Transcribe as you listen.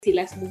Si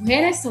las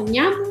mujeres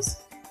soñamos,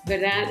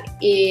 ¿verdad?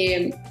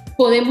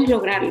 Podemos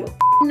lograrlo.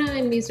 Una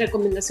de mis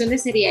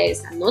recomendaciones sería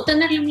esa, no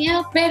tenerle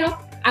miedo, pero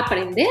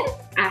aprender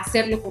a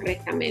hacerlo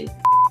correctamente.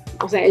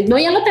 O sea, el no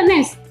ya lo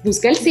tenés,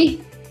 busca el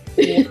sí.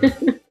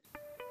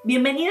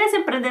 Bienvenidas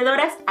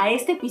emprendedoras a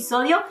este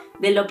episodio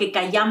de Lo que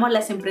callamos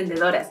las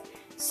emprendedoras.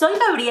 Soy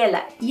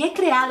Gabriela y he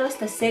creado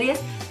estas series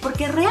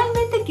porque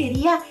realmente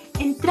quería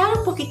entrar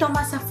un poquito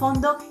más a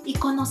fondo y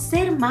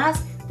conocer más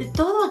de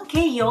todo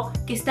aquello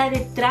que está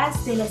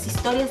detrás de las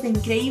historias de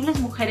increíbles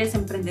mujeres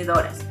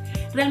emprendedoras.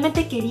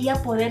 Realmente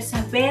quería poder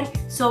saber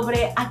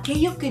sobre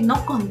aquello que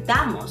no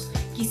contamos,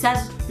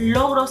 quizás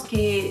logros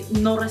que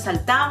no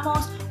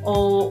resaltamos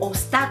o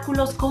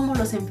obstáculos, cómo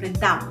los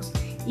enfrentamos.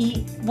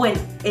 Y bueno,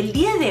 el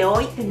día de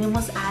hoy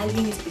tenemos a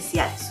alguien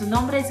especial. Su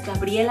nombre es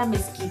Gabriela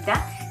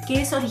Mezquita, que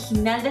es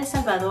original de El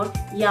Salvador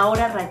y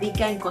ahora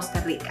radica en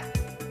Costa Rica.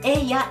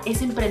 Ella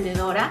es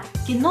emprendedora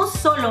que no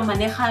solo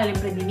maneja el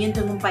emprendimiento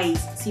en un país,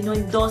 sino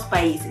en 2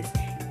 países,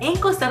 en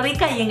Costa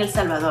Rica y en El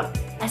Salvador.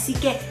 Así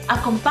que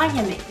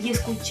acompáñame y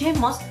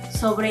escuchemos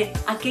sobre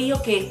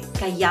aquello que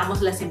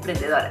callamos las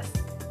emprendedoras.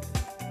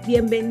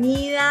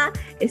 Bienvenida,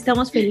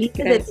 estamos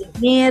felices de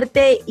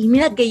tenerte. Y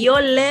mira que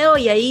yo leo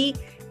y ahí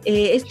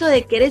esto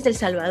de que eres del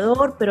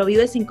Salvador, pero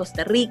vives en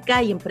Costa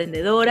Rica y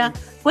emprendedora.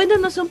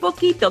 Cuéntanos un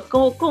poquito,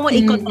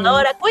 y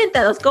contadora,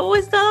 cuéntanos, ¿cómo ha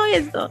estado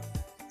esto?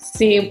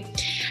 Sí,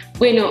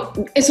 bueno,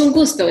 es un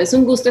gusto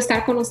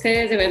estar con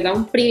ustedes, de verdad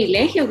un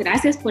privilegio,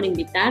 gracias por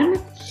invitarme.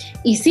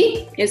 Y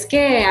sí, es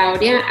que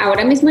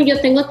ahora mismo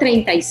yo tengo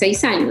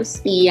 36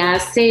 años y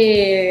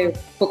hace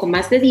poco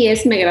más de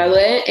 10 me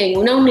gradué en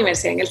una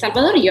universidad en El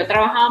Salvador y yo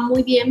trabajaba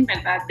muy bien,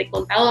 ¿verdad?, de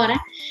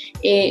contadora.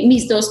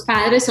 Mis 2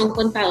 padres son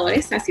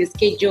contadores, así es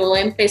que yo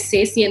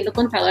empecé siendo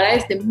contadora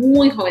desde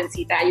muy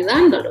jovencita,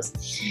 ayudándolos.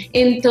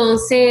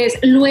 Entonces,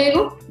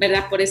 luego,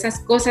 ¿verdad?, por esas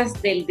cosas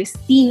del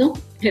destino,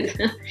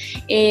 ¿verdad?,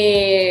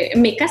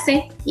 me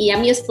casé y a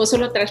mi esposo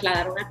lo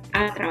trasladaron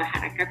a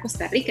trabajar acá a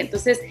Costa Rica.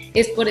 Entonces,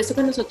 es por eso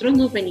que nosotros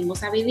nos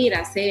venimos a vivir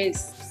hace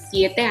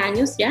 7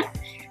 años ya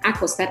a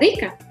Costa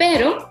Rica,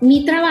 pero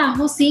mi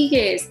trabajo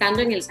sigue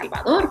estando en El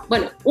Salvador.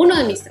 Bueno, uno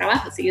de mis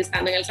trabajos sigue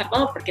estando en El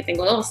Salvador porque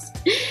tengo 2.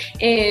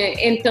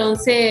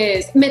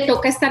 Entonces, me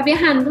toca estar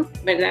viajando,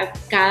 ¿verdad?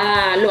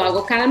 Lo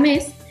hago cada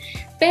mes,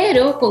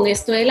 pero con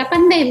esto de la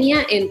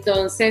pandemia,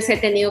 entonces he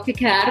tenido que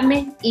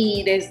quedarme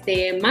y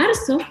desde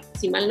marzo,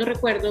 si mal no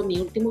recuerdo, mi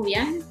último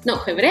viaje,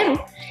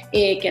 febrero,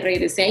 que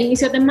regresé a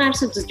inicios de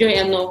marzo, entonces yo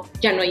ya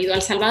no he ido a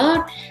El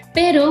Salvador,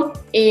 pero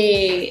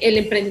el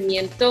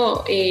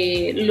emprendimiento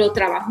lo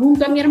trabajo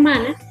junto a mi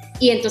hermana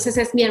y entonces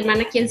es mi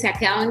hermana quien se ha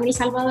quedado en El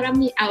Salvador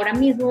ahora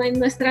mismo en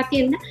nuestra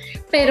tienda,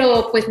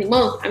 pero pues ni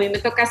modo, a mí me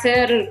toca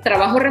hacer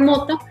trabajo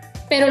remoto,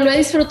 pero lo he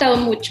disfrutado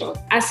mucho.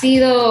 Ha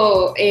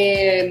sido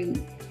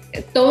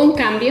todo un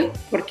cambio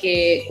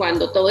porque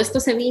cuando todo esto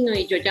se vino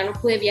y yo ya no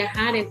pude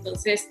viajar,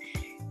 entonces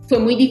fue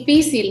muy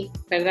difícil,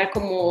 ¿verdad?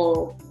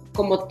 Como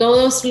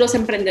todos los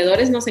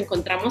emprendedores nos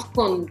encontramos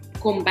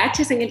con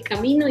baches en el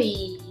camino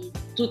y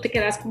tú te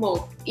quedas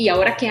como, ¿y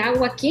ahora qué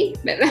hago aquí?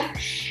 ¿Verdad?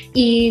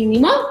 Y ni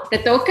modo, te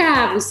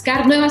toca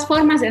buscar nuevas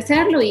formas de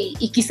hacerlo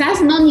y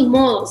quizás no ni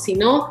modo,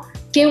 sino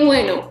qué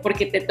bueno,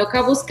 porque te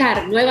toca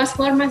buscar nuevas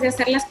formas de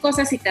hacer las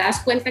cosas y te das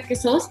cuenta que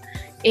sos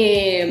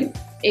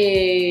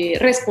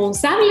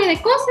responsable de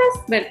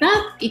cosas, ¿verdad?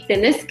 Y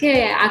tenés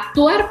que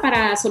actuar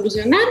para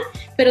solucionar,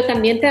 pero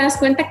también te das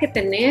cuenta que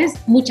tenés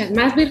muchas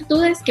más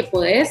virtudes que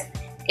podés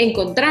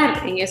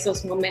encontrar en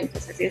esos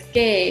momentos. Así es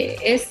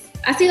que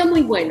ha sido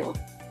muy bueno.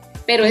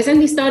 Pero esa es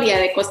mi historia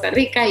de Costa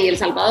Rica y El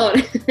Salvador.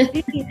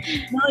 Sí,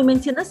 y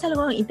mencionas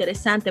algo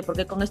interesante,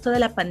 porque con esto de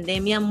la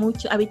pandemia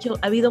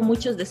ha habido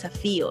muchos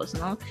desafíos,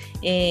 ¿no?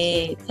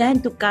 Ya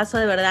en tu caso,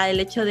 de verdad,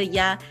 el hecho de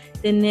ya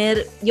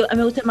tener, a mí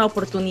me gustan más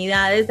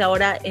oportunidades de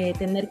ahora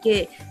tener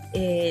que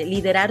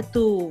liderar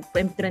tu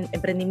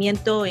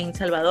emprendimiento en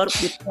Salvador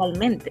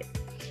virtualmente.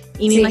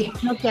 Y me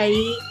imagino que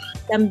ahí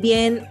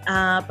también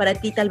para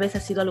ti tal vez ha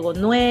sido algo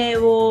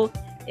nuevo.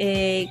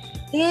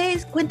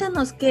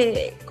 Cuéntanos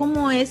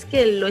cómo es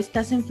que lo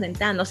estás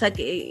enfrentando, o sea,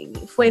 que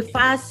fue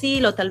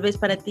fácil o tal vez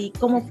para ti,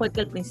 ¿cómo fue que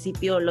al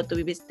principio lo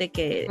tuviste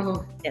que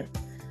hacer?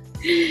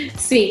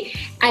 Sí,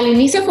 al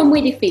inicio fue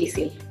muy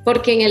difícil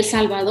porque en El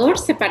Salvador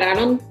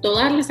separaron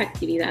todas las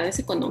actividades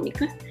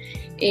económicas,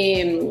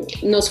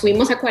 nos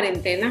fuimos a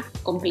cuarentena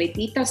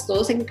completitas,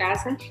 todos en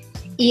casa,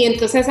 y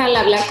entonces al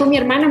hablar con mi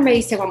hermana me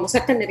dice, vamos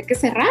a tener que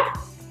cerrar,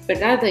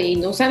 ¿verdad? Y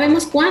no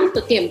sabemos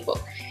cuánto tiempo.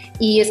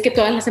 Y es que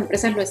todas las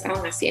empresas lo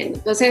estaban haciendo.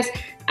 Entonces,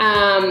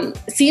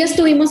 sí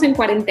estuvimos en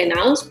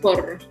cuarentenados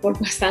por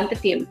bastante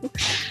tiempo,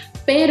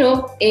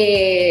 pero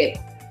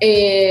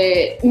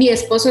mi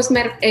esposo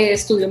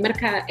estudió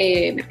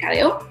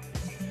mercadeo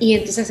y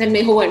entonces él me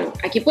dijo, bueno,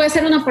 aquí puede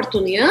ser una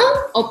oportunidad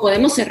o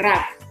podemos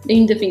cerrar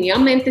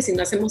indefinidamente si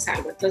no hacemos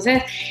algo.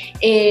 Entonces,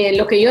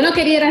 lo que yo no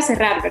quería era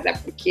cerrar, ¿verdad?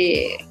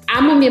 Porque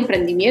amo mi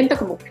emprendimiento,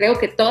 como creo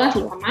que todas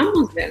lo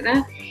amamos,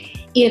 ¿verdad?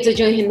 Y entonces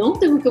yo dije, no,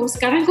 tengo que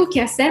buscar algo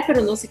que hacer,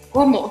 pero no sé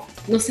cómo,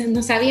 no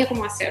sabía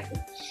cómo hacerlo.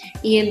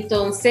 Y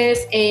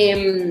entonces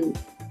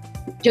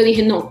yo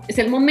dije, no, es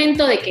el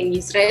momento de que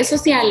mis redes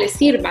sociales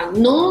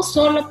sirvan no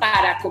solo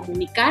para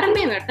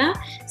comunicarme, ¿verdad?,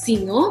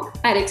 sino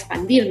para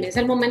expandirme. Es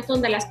el momento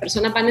donde las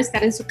personas van a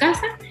estar en su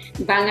casa,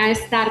 van a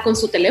estar con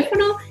su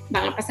teléfono,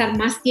 van a pasar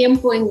más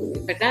tiempo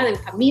 ¿verdad?, en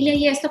familia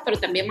y esto, pero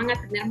también van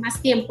a tener más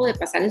tiempo de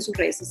pasar en sus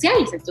redes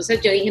sociales. Entonces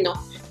yo dije, no,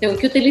 tengo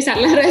que utilizar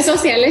las redes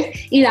sociales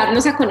y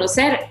darnos a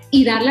conocer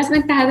y dar las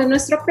ventajas de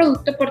nuestro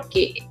producto,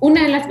 porque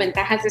una de las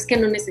ventajas es que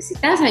no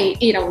necesitas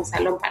ir a un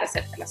salón para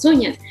hacerte las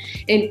uñas.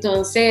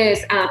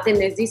 Entonces,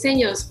 tenés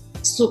diseños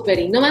súper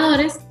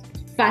innovadores,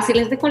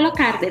 fáciles de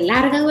colocar, de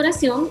larga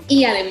duración,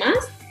 y además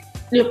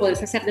lo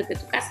puedes hacer desde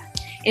tu casa.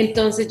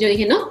 Entonces yo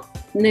dije, no,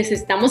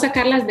 necesitamos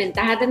sacar las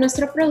ventajas de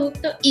nuestro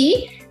producto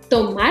y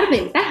tomar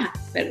ventaja,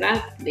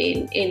 ¿verdad?,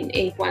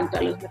 en cuanto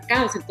a los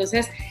mercados.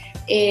 Entonces,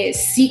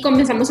 sí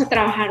comenzamos a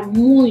trabajar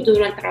muy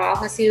duro. El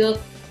trabajo ha sido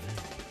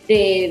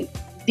de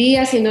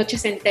días y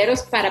noches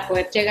enteros para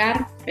poder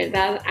llegar,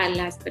 ¿verdad?, a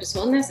las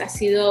personas. Ha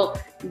sido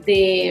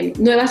de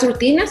nuevas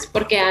rutinas,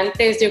 porque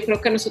antes yo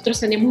creo que nosotros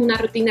teníamos una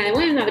rutina de,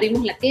 bueno,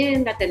 abrimos la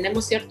tienda,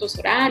 atendemos ciertos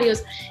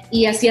horarios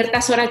y a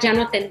ciertas horas ya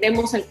no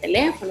atendemos al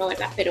teléfono,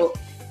 ¿verdad? Pero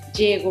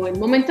llegó el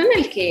momento en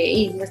el que,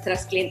 y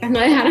nuestras clientas no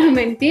dejaron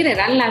mentir,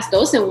 eran las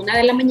 12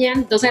 de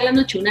la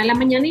noche, 1 de la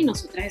mañana, y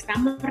nosotras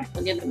estábamos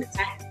respondiendo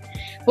mensajes,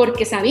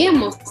 porque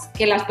sabíamos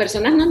que las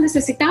personas nos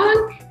necesitaban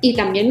y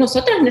también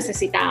nosotras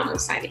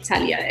necesitábamos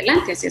salir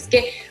adelante. Así es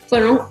que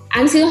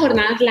han sido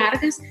jornadas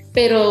largas,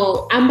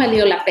 pero han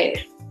valido la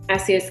pena.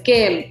 Así es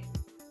que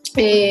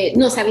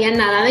no sabía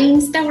nada de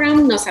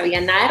Instagram, no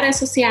sabía nada de redes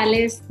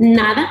sociales,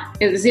 nada.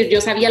 Es decir, yo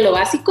sabía lo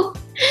básico.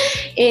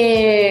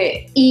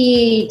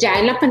 Y ya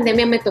en la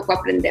pandemia me tocó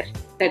aprender,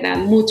 ¿verdad?,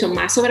 mucho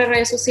más sobre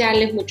redes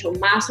sociales, mucho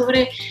más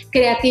sobre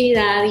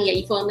creatividad, y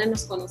ahí fue donde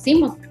nos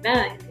conocimos,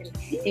 ¿verdad?,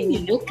 en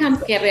el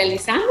bootcamp que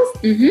realizamos.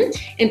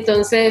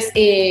 Entonces,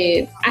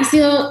 ha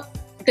sido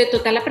de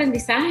total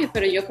aprendizaje,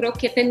 pero yo creo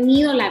que he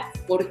tenido la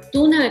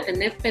fortuna de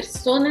tener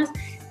personas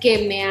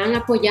que me han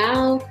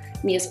apoyado.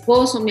 Mi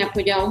esposo me ha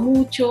apoyado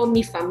mucho,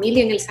 mi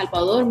familia en El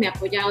Salvador me ha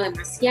apoyado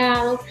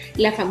demasiado,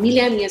 la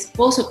familia de mi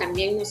esposo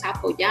también nos ha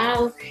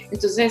apoyado.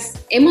 Entonces,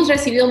 hemos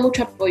recibido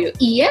mucho apoyo,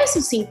 y eso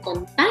sin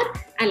contar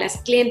a las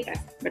clientas,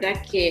 ¿verdad?,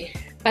 que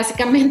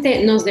básicamente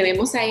nos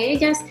debemos a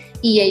ellas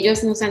y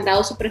ellos nos han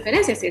dado su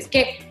preferencia. Así es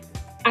que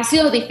ha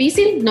sido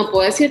difícil, no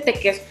puedo decirte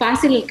que es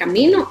fácil el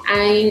camino.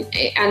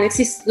 Han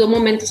existido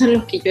momentos en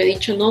los que yo he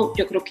dicho, no,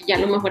 yo creo que ya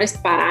lo mejor es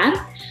parar,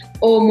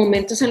 o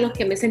momentos en los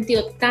que me he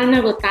sentido tan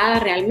agotada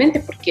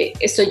realmente, porque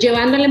estoy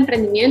llevando el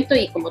emprendimiento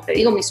y, como te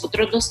digo, mis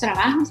otros 2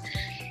 trabajos,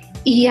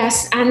 y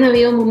han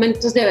habido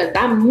momentos de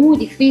verdad muy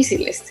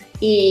difíciles,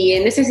 y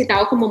he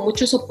necesitado como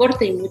mucho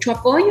soporte y mucho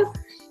apoyo,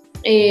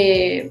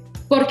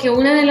 porque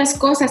una de las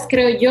cosas,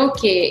 creo yo,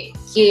 que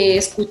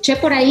escuché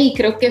por ahí,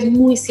 creo que es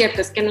muy cierto,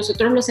 es que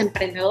nosotros los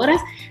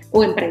emprendedoras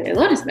o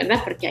emprendedores,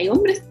 ¿verdad?, porque hay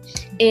hombres,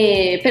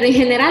 pero en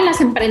general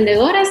las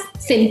emprendedoras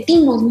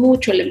sentimos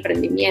mucho el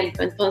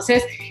emprendimiento.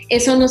 Entonces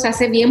eso nos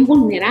hace bien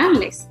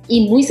vulnerables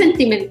y muy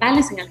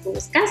sentimentales en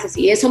algunos casos,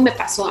 y eso me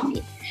pasó a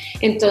mí.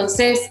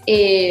 Entonces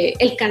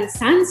el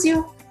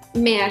cansancio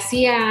me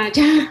hacía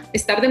ya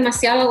estar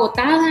demasiado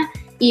agotada,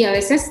 y a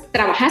veces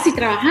trabajas,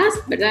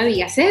 ¿verdad?,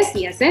 y haces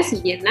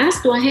y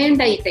llenas tu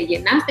agenda y te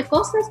llenas de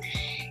cosas,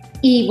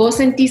 y vos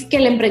sentís que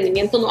el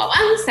emprendimiento no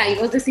avanza, y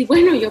vos decís,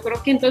 bueno, yo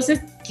creo que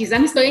entonces quizás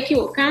me estoy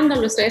equivocando,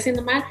 lo estoy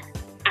haciendo mal.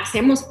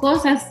 Hacemos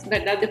cosas,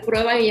 ¿verdad?, de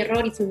prueba y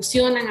error, y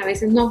funcionan, a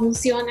veces no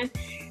funcionan,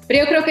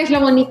 pero yo creo que es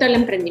lo bonito del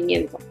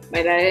emprendimiento,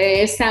 ¿verdad?,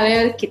 es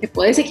saber que te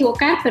puedes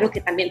equivocar, pero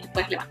que también te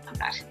puedes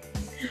levantar.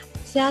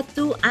 O sea,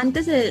 tú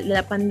antes de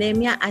la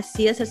pandemia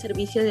hacías el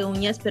servicio de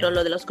uñas, pero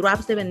lo de los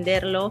grabs de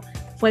venderlo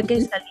fue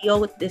que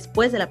salió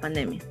después de la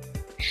pandemia.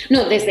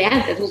 No, desde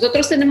antes.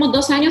 Nosotros tenemos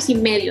 2 años y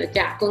medio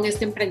ya con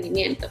este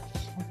emprendimiento,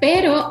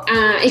 pero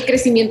el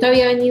crecimiento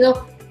había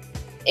venido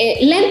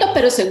lento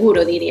pero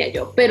seguro, diría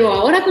yo. Pero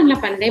ahora con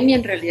la pandemia,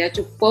 en realidad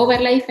yo puedo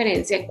ver la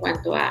diferencia en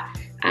cuanto a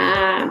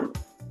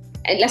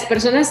las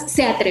personas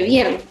se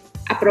atrevieron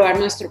a probar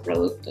nuestro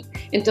producto.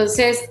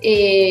 Entonces,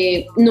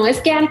 no es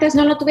que antes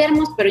no lo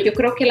tuviéramos, pero yo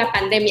creo que la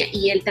pandemia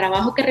y el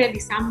trabajo que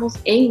realizamos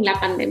en la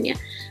pandemia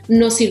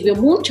nos sirvió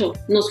mucho,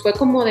 nos fue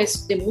como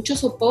de mucho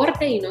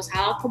soporte, y nos ha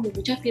dado como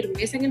mucha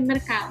firmeza en el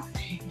mercado,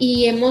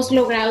 y hemos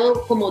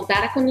logrado como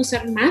dar a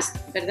conocer más,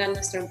 ¿verdad?,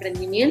 nuestro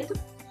emprendimiento.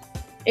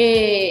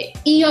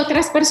 Y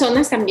otras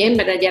personas también,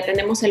 ¿verdad? Ya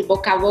tenemos el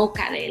boca a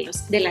boca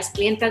de las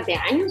clientas de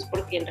años,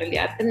 porque en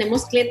realidad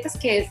tenemos clientes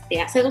que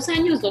desde hace 2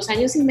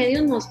 años y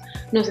medio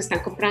nos están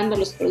comprando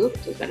los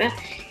productos, ¿verdad?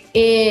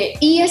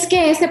 Y es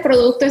que este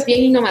producto es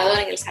bien innovador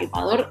en El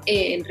Salvador.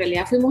 En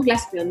realidad fuimos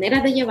las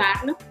pioneras de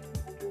llevarlo.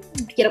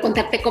 Quiero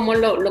contarte cómo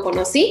lo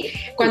conocí.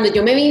 Cuando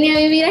yo me vine a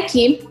vivir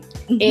aquí,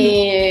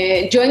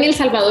 yo en El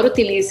Salvador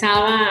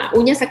utilizaba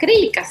uñas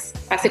acrílicas.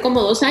 Pasé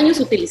como 2 años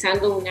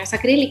utilizando uñas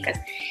acrílicas.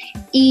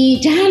 Y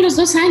ya a los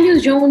 2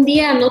 años yo un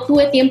día no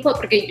tuve tiempo,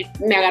 porque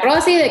me agarró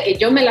así de que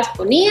yo me las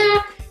ponía,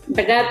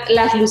 ¿verdad?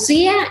 Las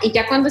lucía, y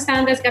ya cuando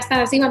estaban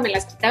desgastadas iba, me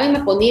las quitaba y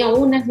me ponía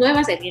unas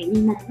nuevas en el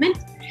mismo momento.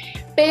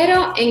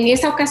 pero en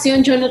esa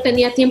ocasión yo no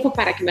tenía tiempo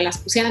para que me las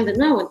pusieran de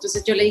nuevo,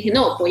 entonces yo le dije,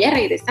 no, voy a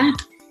regresar,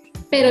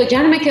 pero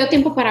ya no me quedó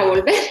tiempo para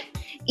volver,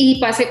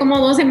 y pasé como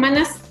 2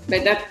 semanas,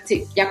 ¿verdad?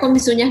 Sí, ya con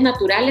mis uñas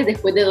naturales,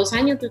 después de 2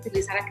 años de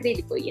utilizar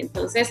acrílico, y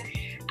entonces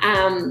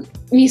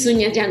mis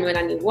uñas ya no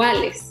eran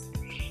iguales,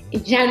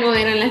 ya no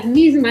eran las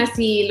mismas,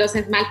 y los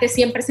esmaltes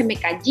siempre se me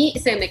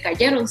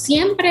cayeron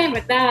siempre,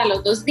 ¿verdad? A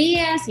los 2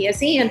 días, y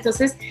así,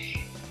 entonces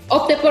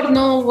opté por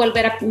no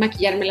volver a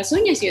maquillarme las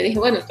uñas, y yo dije,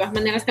 bueno, de todas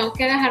maneras tengo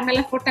que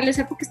dejármelas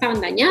fortalecer porque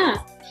estaban dañadas.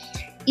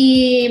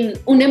 Y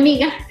una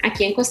amiga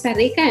aquí en Costa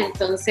Rica,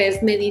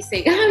 entonces me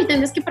dice, Gaby,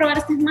 tenés que probar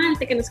este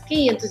esmalte, que no sé qué,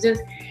 y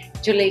entonces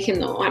yo le dije,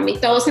 no, a mí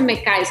todo se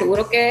me cae,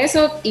 seguro que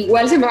eso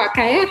igual se me va a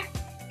caer.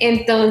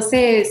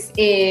 Entonces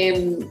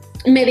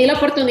me di la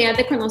oportunidad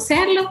de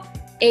conocerlo,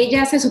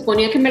 ella se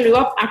suponía que me lo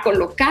iba a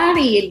colocar,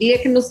 y el día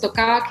que nos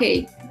tocaba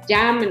que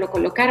ya me lo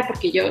colocara,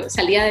 porque yo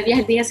salía de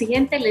viaje el día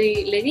siguiente,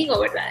 le digo,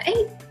 ¿verdad? Hey,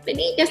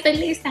 vení, ya estoy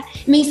lista.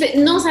 Me dice,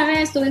 no sabes,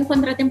 estuve en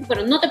contratiempo,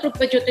 pero no te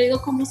preocupes, yo te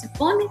digo cómo se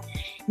pone.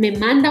 Me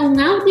manda un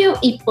audio,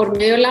 y por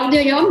medio del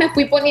audio yo me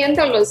fui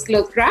poniendo los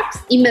wraps,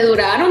 y me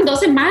duraron 2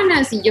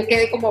 semanas, y yo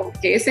quedé como,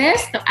 ¿qué es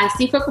esto?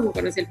 Así fue como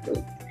conocí el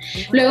producto.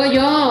 Luego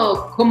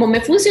yo, como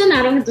me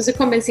funcionaron, entonces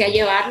comencé a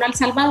llevarlo a El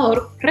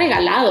Salvador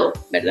regalado,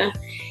 ¿verdad?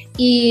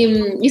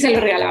 Y se lo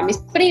regalaba a mis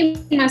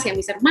primas y a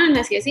mis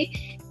hermanas y así.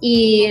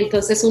 Y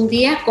entonces un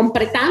día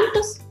compré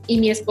tantos, y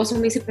mi esposo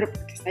me dice, pero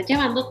 ¿por qué estás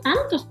llevando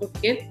tantos? ¿Por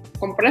qué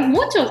compras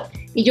muchos?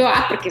 Y yo,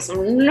 porque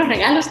son los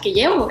regalos que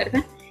llevo,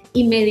 ¿verdad?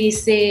 Y me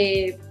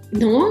dice,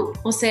 no,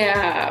 o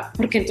sea,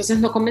 porque entonces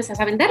no comenzás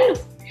a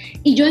venderlos.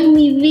 Y yo en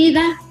mi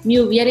vida me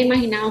hubiera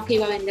imaginado que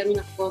iba a vender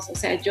una cosa, o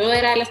sea, yo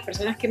era de las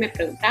personas que me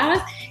preguntaban,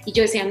 y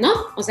yo decía, no,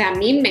 o sea, a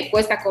mí me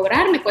cuesta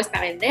cobrar, me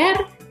cuesta vender,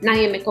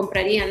 nadie me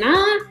compraría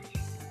nada.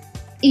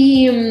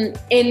 Y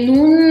en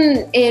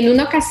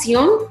una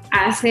ocasión,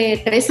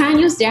 hace 3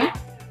 años ya,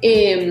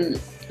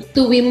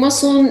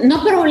 tuvimos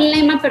no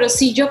problema, pero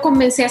sí yo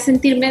comencé a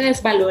sentirme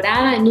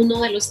desvalorada en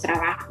uno de los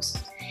trabajos.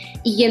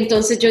 Y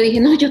entonces yo dije,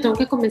 no, yo tengo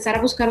que comenzar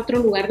a buscar otro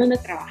lugar donde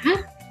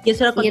trabajar. ¿Y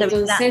eso era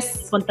contabilidad?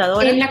 Entonces,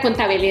 ¿Contadora? En la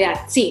contabilidad,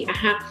 sí,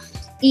 ajá.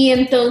 Y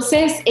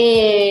entonces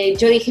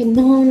yo dije,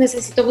 no,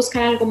 necesito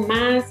buscar algo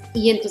más.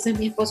 Y entonces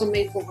mi esposo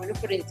me dijo, bueno,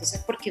 pero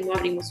entonces, ¿por qué no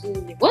abrimos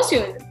un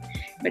negocio,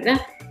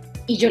 verdad?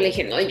 Y yo le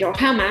dije, no, yo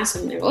jamás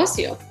un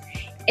negocio.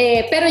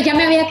 Pero ya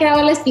me había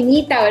quedado la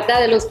espinita, ¿verdad?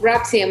 De los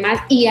wraps y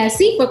demás. Y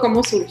así fue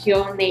como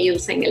surgió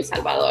Nails en El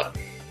Salvador.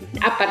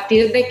 A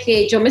partir de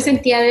que yo me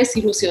sentía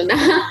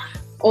desilusionada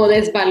o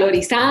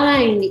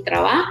desvalorizada en mi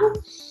trabajo,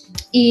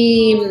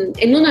 y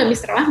en uno de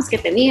mis trabajos que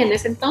tenía en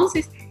ese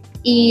entonces.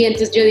 Y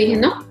entonces yo dije,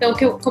 no, tengo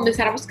que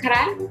comenzar a buscar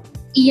algo.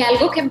 Y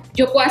algo que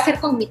yo pueda hacer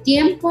con mi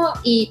tiempo,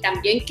 y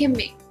también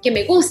que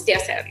me guste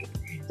hacerlo.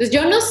 Entonces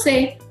yo no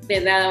sé,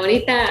 ¿verdad?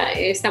 Ahorita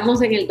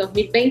estamos en el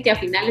 2020 a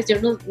finales,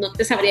 yo no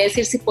te sabría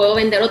decir si puedo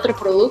vender otro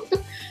producto,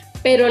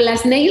 pero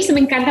las nails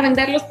me encanta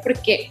venderlos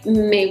porque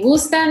me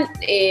gustan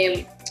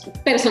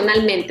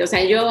personalmente, o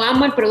sea, yo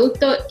amo el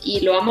producto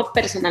y lo amo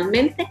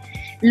personalmente,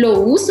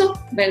 lo uso,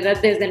 ¿verdad?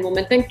 Desde el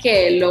momento en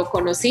que lo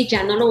conocí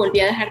ya no lo volví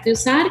a dejar de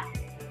usar,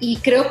 y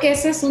creo que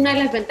esa es una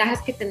de las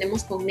ventajas que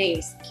tenemos con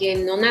Nails, que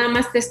no nada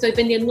más te estoy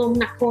vendiendo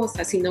una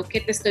cosa, sino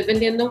que te estoy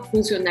vendiendo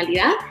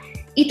funcionalidad,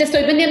 y te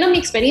estoy vendiendo mi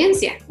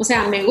experiencia, o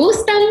sea, me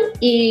gustan,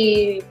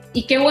 y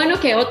qué bueno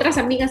que otras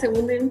amigas se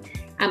unen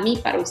a mí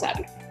para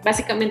usarlo.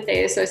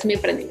 Básicamente eso es mi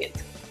emprendimiento.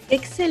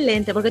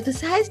 Excelente, porque tú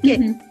sabes que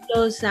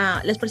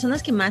las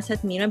personas que más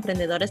admiro,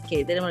 emprendedoras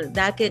que de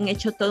verdad que han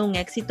hecho todo un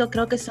éxito,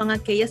 creo que son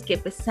aquellas que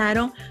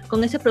empezaron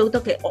con ese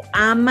producto que o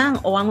aman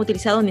o han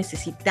utilizado o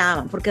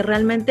necesitaban, porque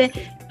realmente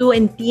tú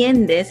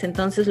entiendes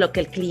entonces lo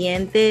que el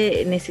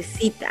cliente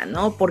necesita,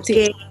 ¿no? ¿Por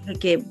qué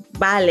que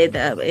vale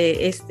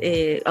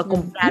a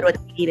comprar o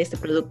adquirir este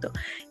producto?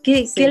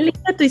 Qué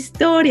linda tu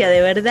historia,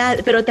 de verdad,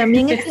 pero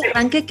también ese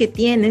arranque que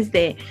tienes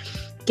de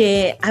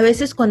que a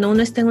veces cuando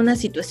uno está en una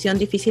situación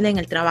difícil en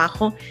el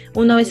trabajo,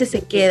 uno a veces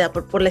se queda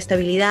por la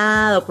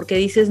estabilidad, o porque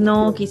dices,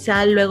 no,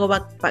 quizá luego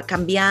va a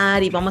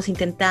cambiar y vamos a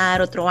intentar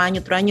otro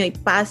año y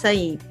pasa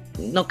y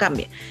no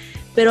cambia.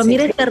 Pero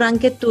mira este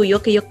arranque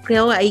tuyo, que yo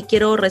creo, ahí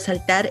quiero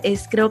resaltar,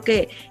 creo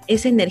que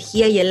esa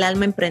energía y el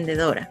alma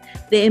emprendedora.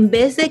 En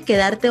vez de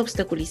quedarte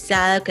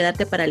obstaculizada,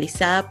 quedarte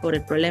paralizada por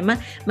el problema,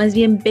 más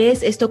bien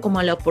ves esto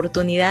como la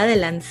oportunidad de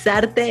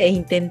lanzarte e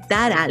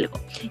intentar algo.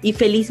 Y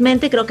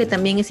felizmente creo que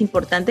también es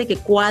importante que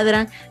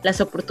cuadran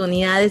las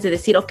oportunidades de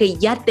decir, ok,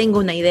 ya tengo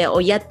una idea, o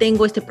ya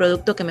tengo este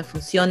producto que me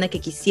funciona, que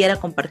quisiera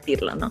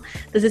compartirlo, ¿no?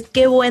 Entonces,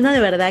 qué bueno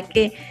de verdad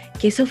que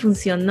eso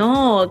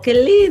funcionó, qué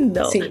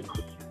lindo. Sí.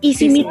 Y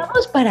si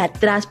miramos para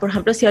atrás, por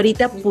ejemplo, si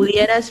ahorita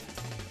pudieras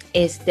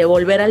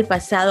volver al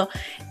pasado,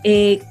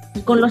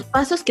 con los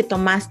pasos que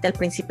tomaste al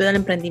principio del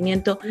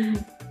emprendimiento,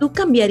 ¿tú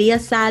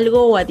cambiarías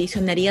algo o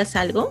adicionarías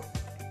algo?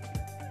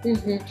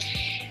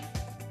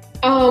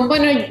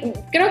 Bueno,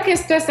 creo que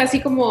esto es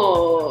así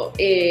como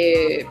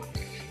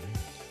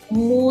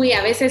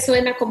a veces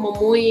suena como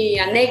muy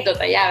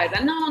anécdota ya,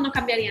 ¿verdad? No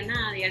cambiaría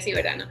nada y así,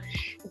 ¿verdad? No.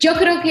 Yo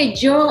creo que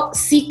yo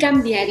sí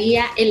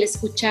cambiaría el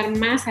escuchar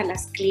más a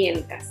las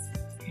clientas.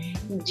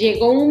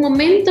 Llegó un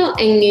momento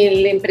en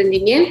el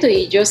emprendimiento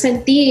y yo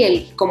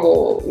sentí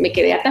como me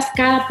quedé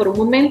atascada por un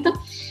momento,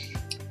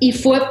 y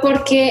fue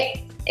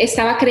porque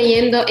estaba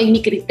creyendo en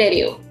mi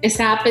criterio,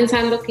 estaba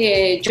pensando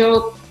que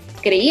yo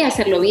creía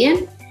hacerlo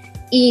bien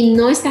y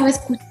no estaba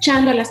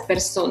escuchando a las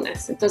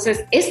personas.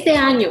 Entonces, este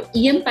año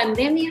y en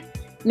pandemia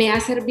me ha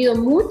servido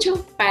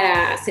mucho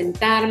para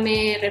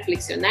sentarme,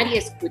 reflexionar y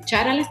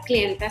escuchar a las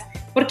clientas,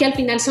 porque al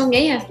final son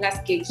ellas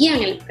las que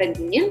guían el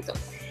emprendimiento.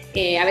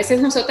 A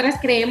veces nosotras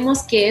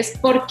creemos que es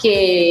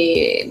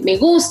porque me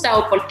gusta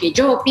o porque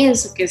yo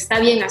pienso que está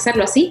bien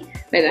hacerlo así,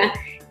 ¿verdad?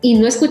 Y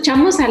no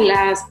escuchamos a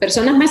las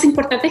personas más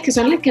importantes, que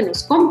son las que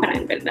nos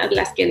compran, ¿verdad?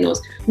 Las que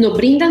nos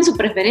brindan su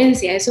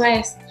preferencia, eso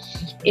es.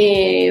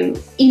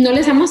 Y no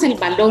les damos el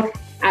valor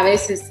a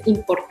veces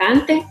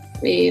importante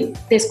de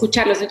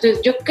escucharlos.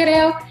 Entonces yo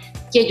creo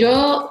que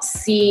yo,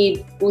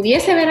 si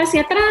pudiese ver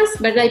hacia atrás,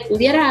 ¿verdad? Y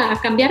pudiera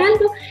cambiar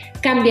algo,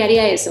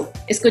 cambiaría eso.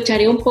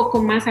 Escucharía un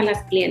poco más a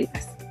las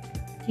clientas.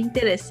 Qué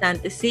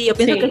interesante. Sí, yo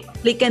pienso que se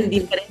aplica en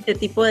diferentes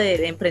tipos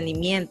de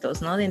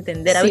emprendimientos, ¿no? De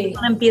entender. A veces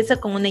uno empieza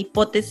con una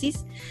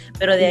hipótesis,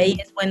 pero de ahí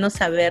es bueno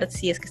saber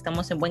si es que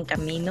estamos en buen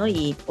camino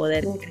y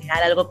poder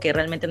crear algo que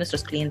realmente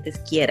nuestros clientes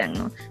quieran,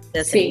 ¿no?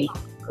 De hacer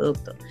un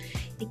producto.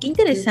 Y qué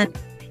interesante.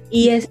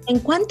 Y en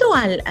cuanto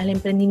al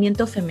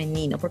emprendimiento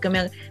femenino, porque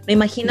me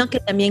imagino que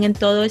también en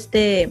todo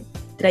este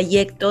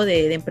trayecto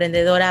de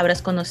emprendedora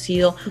habrás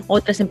conocido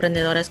otras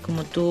emprendedoras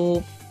como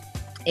tú,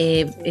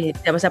 te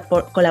has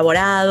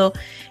colaborado.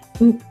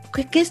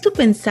 ¿Qué es tu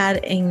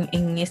pensar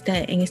en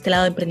este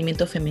lado de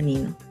emprendimiento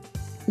femenino?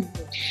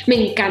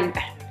 Me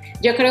encanta.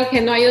 Yo creo que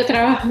no hay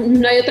otra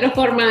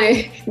forma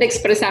de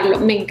expresarlo.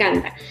 Me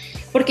encanta.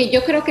 Porque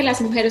yo creo que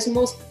las mujeres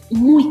somos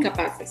muy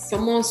capaces,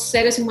 somos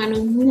seres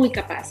humanos muy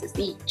capaces.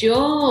 Y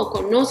yo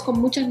conozco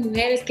muchas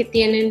mujeres que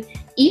tienen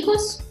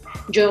hijos.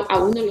 Yo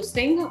aún no los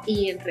tengo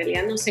y en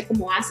realidad no sé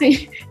cómo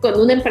hacen con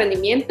un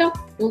emprendimiento,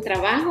 un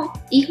trabajo,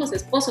 hijos,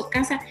 esposo,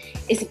 casa.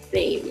 Es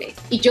increíble.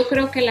 Y yo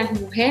creo que las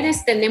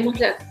mujeres tenemos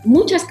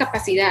muchas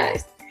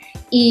capacidades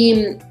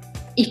y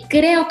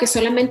creo que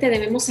solamente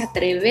debemos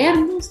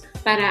atrevernos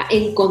para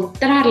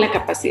encontrar la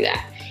capacidad.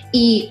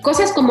 Y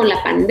cosas como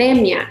la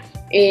pandemia,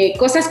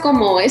 cosas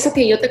como eso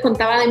que yo te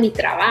contaba de mi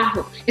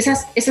trabajo,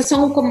 esas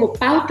son como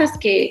pautas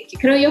que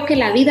creo yo que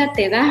la vida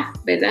te da,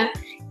 ¿verdad?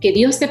 Que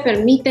Dios te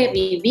permite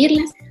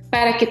vivirlas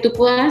para que tú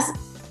puedas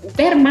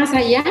ver más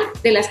allá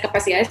de las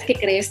capacidades que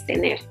crees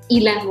tener.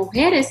 Y las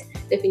mujeres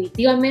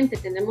definitivamente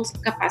tenemos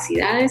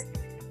capacidades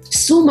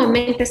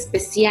sumamente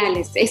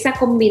especiales. Esa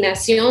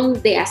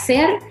combinación de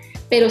hacer,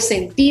 pero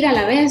sentir a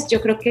la vez, yo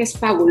creo que es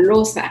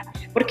fabulosa,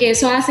 porque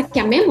eso hace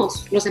que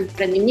amemos los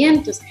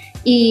emprendimientos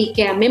y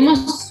que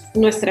amemos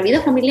nuestra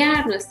vida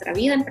familiar, nuestra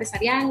vida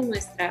empresarial,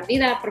 nuestra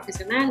vida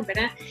profesional,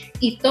 ¿verdad?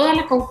 Y toda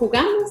la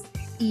conjugamos.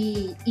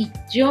 Y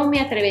yo me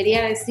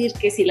atrevería a decir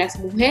que si las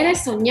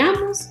mujeres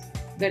soñamos,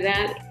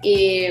 ¿verdad?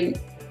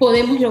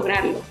 Podemos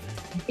lograrlo.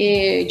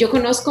 Yo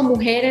conozco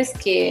mujeres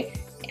que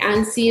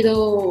han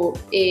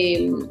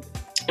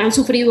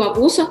sufrido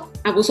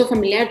abuso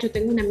familiar. Yo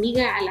tengo una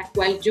amiga a la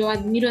cual yo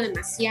admiro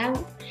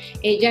demasiado.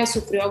 Ella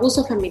sufrió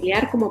abuso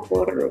familiar como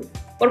por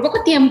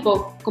poco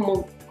tiempo,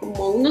 como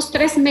unos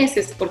 3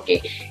 meses,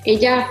 porque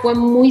ella fue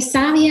muy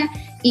sabia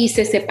y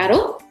se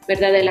separó,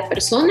 ¿verdad?, de la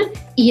persona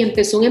y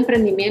empezó un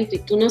emprendimiento. Y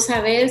tú no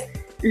sabes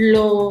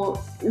lo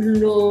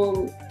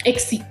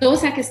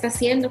exitosa que está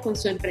siendo con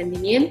su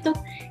emprendimiento.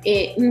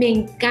 Me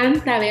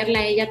encanta verla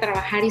a ella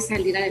trabajar y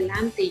salir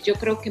adelante, y yo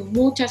creo que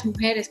muchas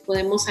mujeres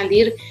podemos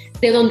salir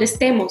de donde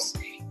estemos.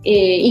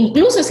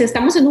 Incluso si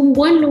estamos en un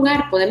buen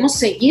lugar, podemos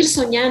seguir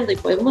soñando y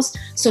podemos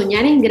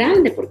soñar en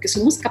grande porque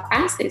somos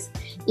capaces.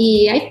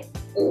 Y hay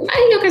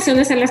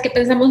ocasiones en las que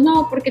pensamos,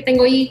 no, porque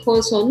tengo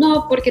hijos, o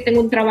no, porque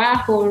tengo un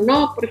trabajo, o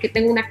no, porque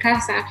tengo una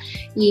casa,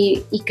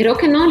 y creo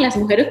que no, las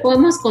mujeres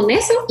podemos con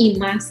eso y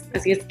más.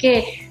 Así es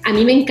que a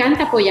mí me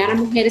encanta apoyar a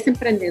mujeres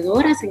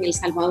emprendedoras. En El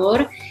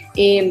Salvador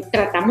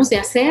tratamos de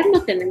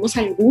hacerlo, tenemos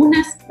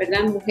algunas,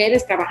 ¿verdad?,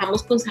 mujeres,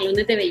 trabajamos con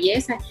salones de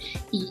belleza,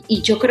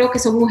 y yo creo que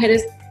son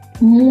mujeres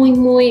muy,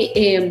 muy,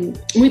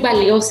 muy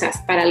valiosas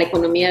para la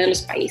economía de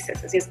los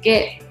países. Así es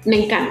que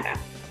me encanta.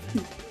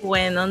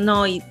 Bueno,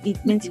 no, y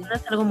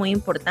mencionas algo muy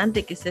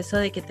importante, que es eso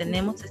de que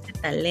tenemos este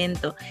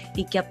talento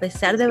y que a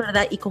pesar de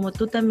verdad, y como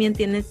tú también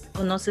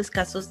conoces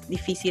casos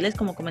difíciles,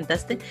 como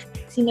comentaste,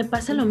 sí me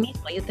pasa lo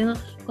mismo.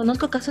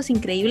 Conozco casos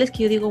increíbles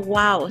que yo digo,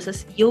 wow, o sea,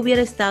 si yo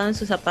hubiera estado en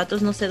sus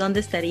zapatos, no sé dónde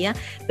estaría,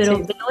 pero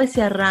veo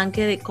ese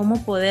arranque de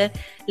cómo poder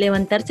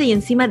levantarse y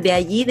encima de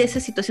allí, de esa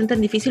situación tan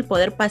difícil,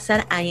 poder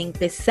pasar a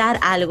empezar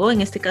algo,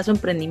 en este caso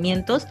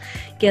emprendimientos,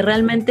 que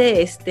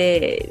realmente,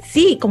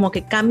 sí, como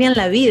que cambian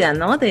la vida,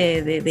 ¿no?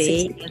 De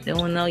ellos, de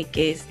uno, y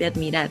que es de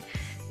admirar.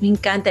 Me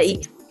encanta. Y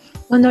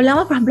cuando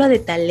hablamos, por ejemplo, de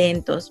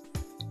talentos,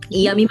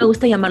 Y a mí me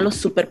gusta llamarlos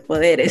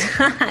superpoderes,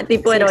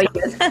 tipo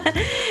heroicos.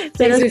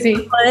 Pero sí,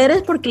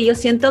 superpoderes porque yo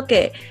siento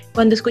que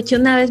cuando escuché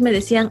una vez me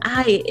decían,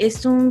 ay,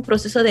 es un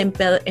proceso de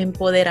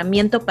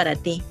empoderamiento para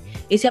ti.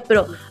 Y decía,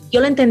 pero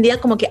yo lo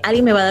entendía como que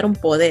alguien me va a dar un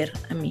poder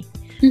a mí.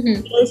 Y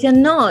yo decía,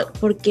 no,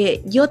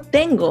 porque yo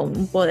tengo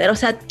un poder. O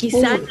sea,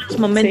 quizá en los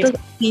momentos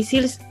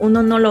difíciles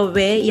uno no lo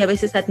ve y a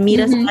veces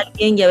admiras a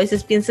alguien y a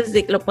veces piensas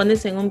de que lo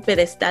pones en un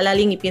pedestal a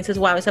alguien y piensas,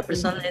 wow, esa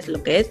persona es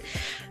lo que es.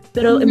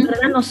 Pero en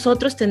verdad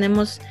nosotros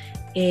tenemos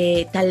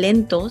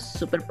talentos,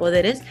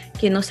 superpoderes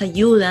que nos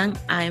ayudan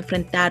a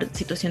enfrentar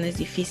situaciones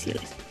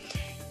difíciles.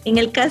 En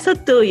el caso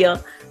tuyo,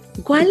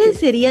 ¿cuáles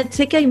serían?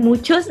 Sé que hay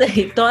muchos,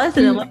 y todas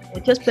tenemos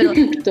muchos, pero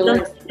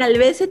tal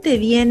vez se te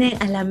viene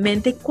a la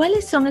mente,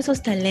 ¿cuáles son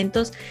esos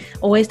talentos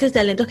o estos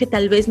talentos que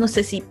tal vez, no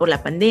sé si por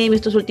la pandemia,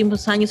 estos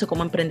últimos años o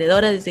como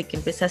emprendedora, desde que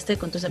empezaste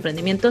con tus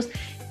emprendimientos,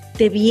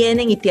 te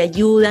vienen y te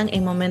ayudan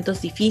en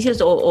momentos difíciles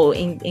o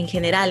en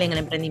general en el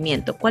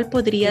emprendimiento? ¿Cuál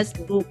podrías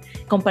tú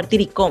compartir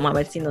y cómo? A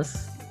ver si nos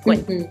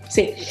cuentas.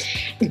 Sí,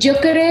 yo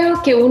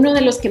creo que uno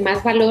de los que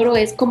más valoro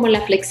es como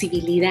la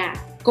flexibilidad,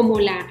 como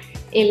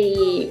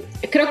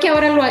creo que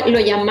ahora lo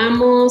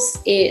llamamos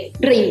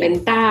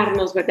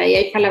reinventarnos, ¿verdad? Y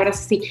hay palabras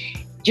así.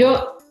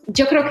 Yo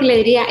creo que le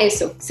diría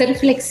eso, ser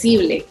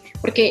flexible,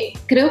 porque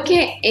creo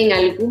que en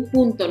algún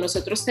punto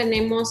nosotros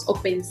tenemos o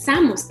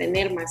pensamos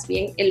tener más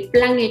bien el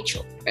plan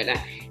hecho,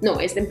 ¿verdad? No,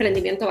 este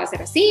emprendimiento va a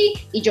ser así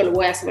y yo lo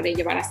voy a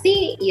sobrellevar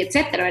así y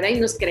etcétera, ¿verdad? Y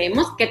nos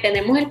creemos que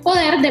tenemos el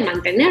poder de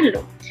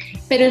mantenerlo.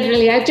 Pero en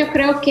realidad yo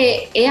creo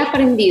que he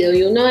aprendido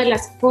y una de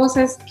las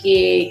cosas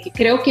que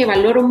creo que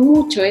valoro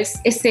mucho es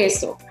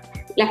eso,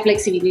 la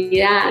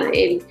flexibilidad,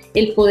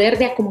 el poder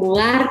de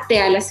acomodarte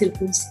a la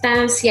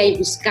circunstancia y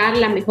buscar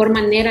la mejor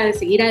manera de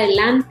seguir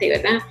adelante,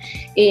 ¿verdad?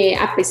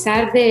 A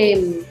pesar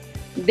de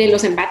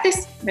los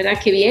embates, ¿verdad?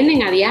 Que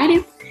vienen a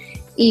diario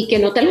y que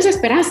no te los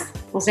esperas.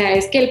 O sea,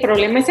 es que el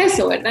problema es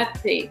eso, ¿verdad?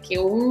 Que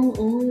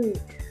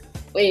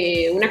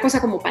una cosa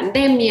como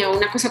pandemia,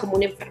 una cosa como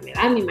una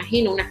enfermedad, me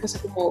imagino, una cosa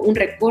como un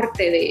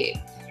recorte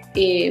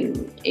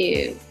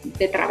de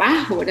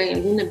trabajo, ¿verdad? En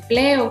algún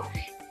empleo,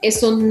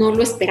 eso no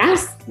lo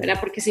esperas, ¿verdad?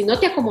 Porque si no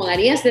te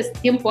acomodarías desde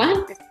tiempo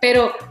antes,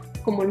 pero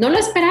como no lo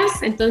esperas,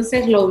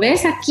 entonces lo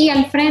ves aquí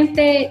al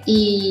frente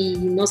y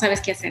no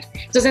sabes qué hacer.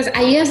 Entonces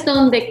ahí es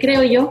donde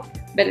creo yo,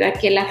 ¿verdad?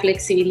 Que la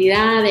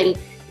flexibilidad,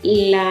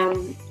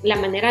 la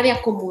manera de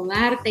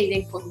acomodarte y de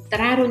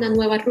encontrar una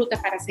nueva ruta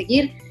para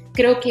seguir,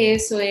 creo que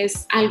eso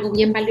es algo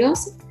bien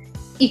valioso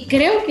y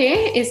creo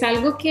que es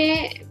algo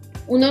que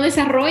uno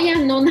desarrolla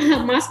no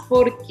nada más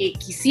porque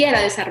quisiera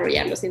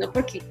desarrollarlo, sino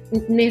porque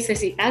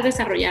necesitas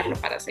desarrollarlo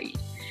para seguir.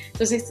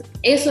 Entonces,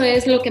 eso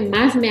es lo que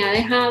más me ha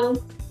dejado,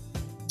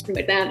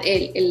 ¿verdad?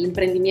 El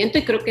emprendimiento,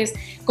 y creo que es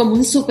como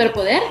un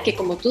superpoder que,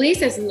 como tú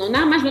dices, no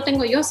nada más lo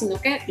tengo yo,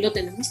 sino que lo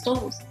tenemos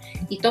todos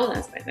y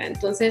todas, ¿verdad?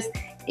 Entonces,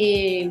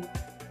 y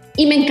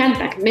me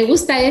encanta, me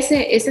gusta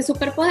ese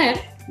superpoder,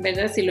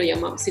 ¿verdad? Si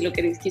lo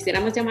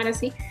quisiéramos llamar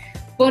así,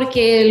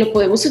 porque lo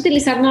podemos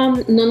utilizar no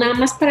nada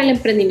más para el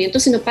emprendimiento,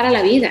 sino para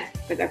la vida,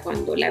 ¿verdad?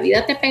 Cuando la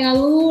vida te pega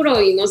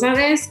duro y no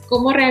sabes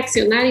cómo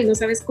reaccionar y no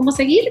sabes cómo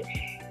seguir,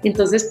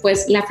 entonces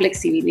pues la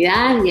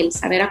flexibilidad y el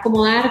saber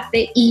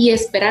acomodarte y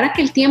esperar a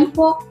que el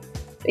tiempo,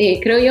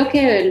 creo yo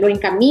que lo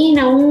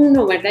encamina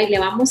uno, ¿verdad? Y le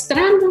va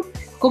mostrando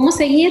cómo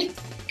seguir,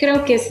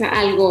 creo que es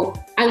algo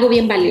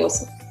bien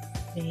valioso.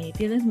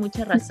 Tienes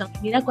mucha razón.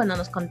 Mira, cuando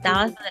nos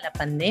contabas de la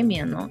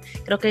pandemia, ¿no?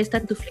 Creo que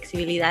tu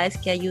flexibilidad es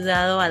que ha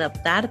ayudado a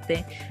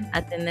adaptarte,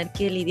 a tener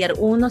que lidiar,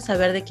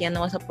 saber de que ya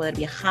no vas a poder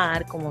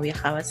viajar como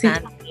viajabas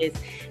antes,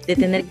 de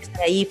tener que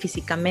estar ahí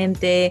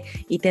físicamente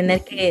y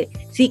tener que,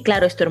 sí,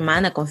 claro, es tu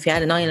hermana,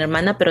 confiar, ¿no? En la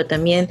hermana, pero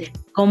también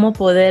cómo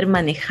poder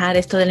manejar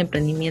esto del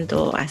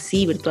emprendimiento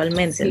así,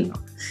 virtualmente, ¿no?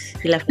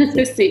 Y la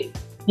sí.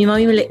 Mi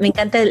mami me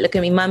encanta lo que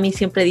mi mami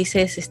siempre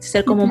dice, es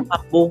ser como un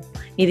bambú.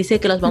 Y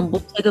dice que los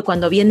bambús, que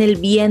cuando viene el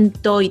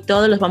viento y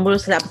todos los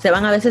bambús se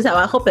van a veces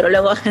abajo, pero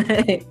luego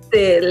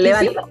se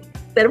levantan.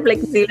 Ser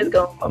flexibles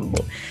como un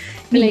bambú.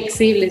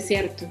 Flexible,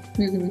 cierto.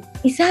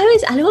 Y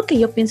sabes, algo que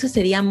yo pienso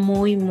sería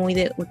muy, muy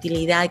de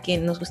utilidad, que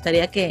nos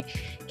gustaría que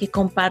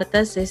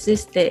compartas, es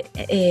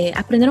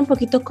aprender un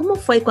poquito cómo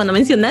fue cuando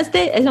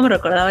mencionaste, eso me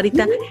recordaba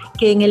ahorita,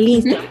 que en el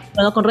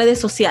Instagram, con redes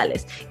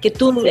sociales, que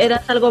tú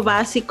eras algo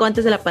básico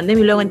antes de la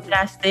pandemia y luego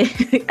entraste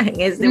en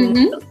ese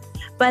mundo.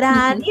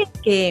 Para alguien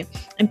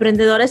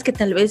emprendedores que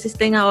tal vez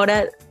estén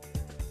ahora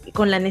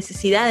con la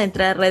necesidad de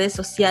entrar a redes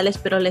sociales,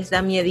 pero les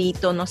da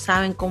miedito, no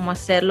saben cómo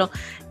hacerlo,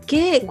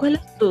 ¿cuál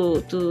es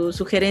tu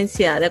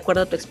sugerencia de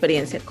acuerdo a tu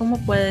experiencia?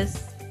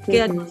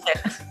 ¿Qué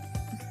aconsejas?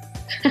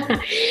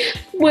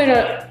 Bueno,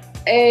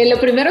 lo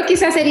primero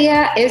quizás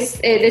sería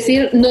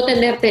decir no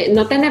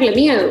tenerle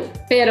miedo,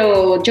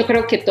 pero yo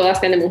creo que todas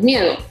tenemos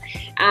miedo.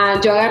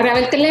 Yo agarraba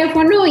el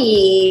teléfono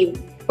y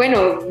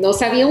bueno, no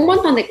sabía un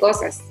montón de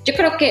cosas. Yo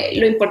creo que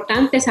lo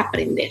importante es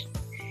aprender,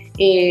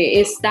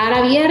 estar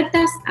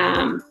abiertas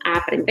a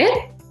aprender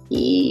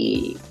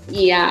y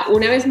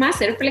una vez más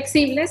ser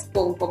flexibles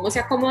con cómo se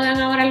acomodan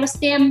ahora los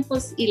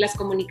tiempos y las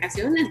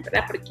comunicaciones,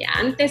 ¿verdad? Porque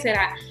antes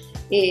era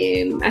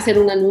hacer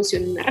un anuncio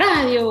en una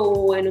radio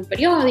o en un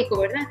periódico,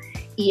 ¿verdad?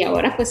 Y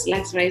ahora pues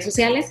las redes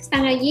sociales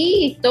están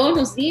allí todos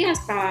los días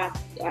a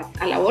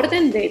la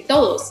orden de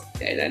todos,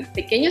 ¿verdad?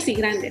 Pequeños y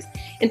grandes.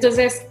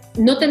 Entonces,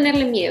 no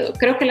tenerle miedo.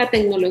 Creo que la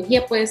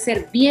tecnología puede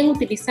ser bien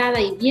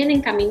utilizada y bien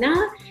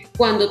encaminada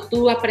cuando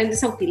tú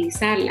aprendes a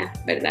utilizarla,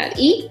 ¿verdad?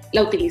 Y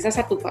la utilizas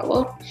a tu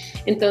favor.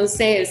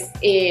 Entonces,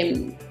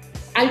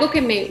 algo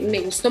que me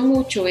gustó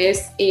mucho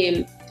es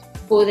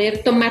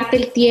poder tomarte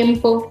el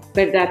tiempo,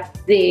 ¿verdad?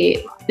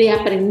 De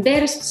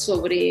aprender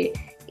sobre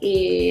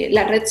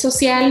la red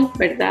social,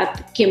 ¿verdad?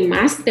 Que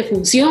más te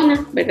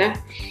funciona, ¿verdad?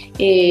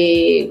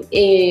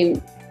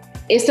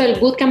 Esto del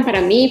bootcamp para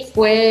mí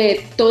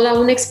fue toda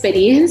una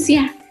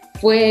experiencia,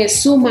 fue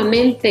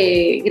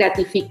sumamente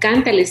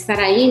gratificante el estar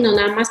ahí, no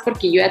nada más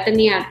porque yo ya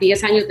tenía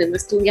 10 años de no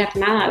estudiar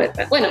nada,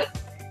 ¿verdad? Bueno,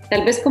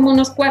 tal vez como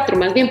unos 4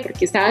 más bien,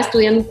 porque estaba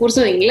estudiando un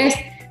curso de inglés,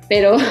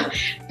 pero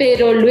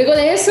luego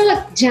de eso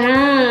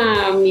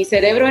ya mi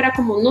cerebro era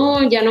como,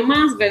 no, ya no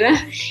más, ¿verdad?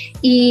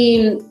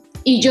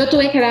 Y yo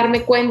tuve que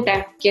darme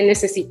cuenta que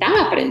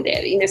necesitaba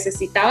aprender y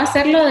necesitaba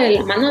hacerlo de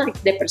la mano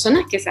de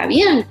personas que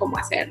sabían cómo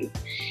hacerlo.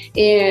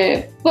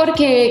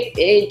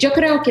 Porque yo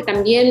creo que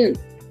también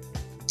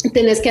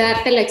tenés que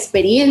darte la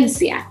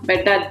experiencia,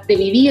 ¿verdad? De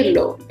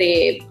vivirlo,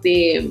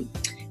 de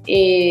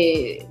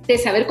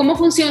saber cómo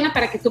funciona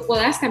para que tú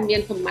puedas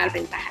también tomar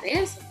ventaja de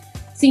eso.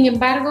 Sin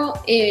embargo,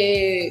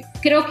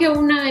 creo que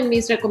una de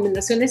mis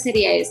recomendaciones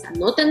sería esa,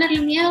 no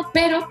tenerle miedo,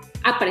 pero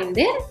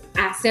aprender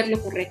a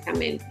hacerlo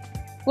correctamente.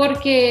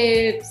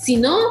 Porque si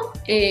no,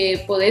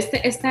 podés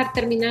estar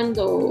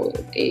terminando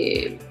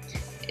de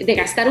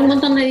gastar un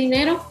montón de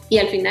dinero y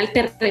al final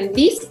te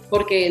rendís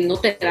porque no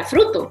te da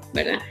fruto,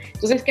 ¿verdad?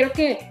 Entonces creo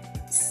que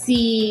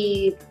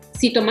si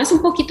tomas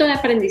un poquito de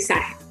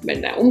aprendizaje,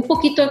 ¿verdad? Un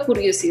poquito de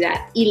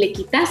curiosidad y le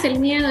quitas el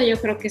miedo, yo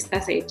creo que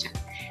estás hecha.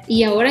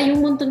 Y ahora hay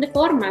un montón de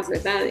formas,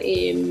 ¿verdad?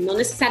 No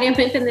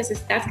necesariamente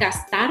necesitas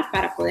gastar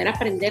para poder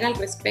aprender al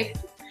respecto.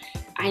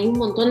 Hay un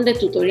montón de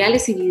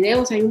tutoriales y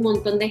videos, hay un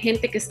montón de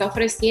gente que está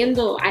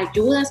ofreciendo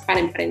ayudas para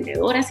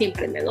emprendedoras y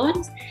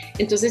emprendedores.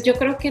 Entonces yo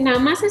creo que nada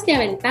más es de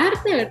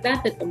aventarte,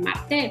 ¿verdad? De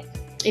tomarte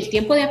el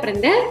tiempo de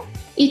aprender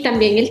y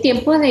también el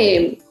tiempo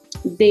de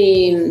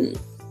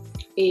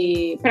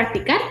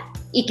practicar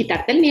y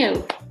quitarte el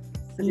miedo.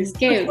 Así es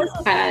que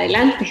para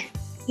adelante.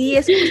 Sí,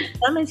 eso que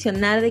iba a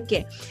mencionar de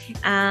que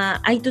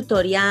hay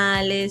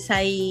tutoriales,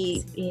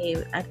 hay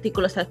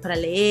artículos para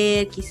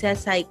leer,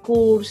 quizás hay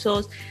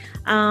cursos.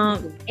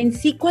 En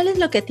sí, ¿cuál es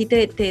lo que a ti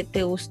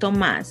te gustó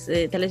más?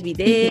 ¿Tales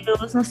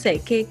videos? No sé,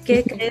 ¿qué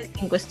crees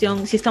en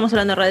cuestión? Si estamos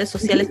hablando de redes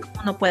sociales, ¿cómo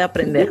uno puede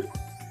aprender?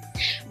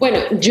 Bueno,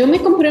 yo me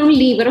compré un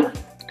libro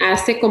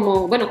hace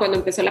como, bueno, cuando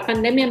empezó la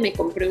pandemia me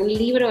compré un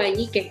libro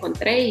allí que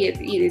encontré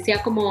y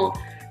decía como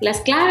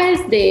las claves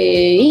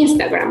de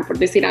Instagram, por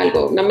decir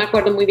algo, no me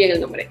acuerdo muy bien el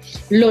nombre.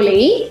 Lo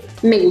leí,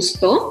 me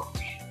gustó.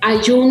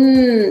 Hay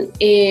un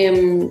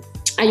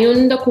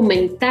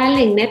documental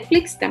en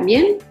Netflix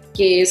también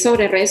que es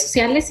sobre redes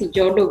sociales y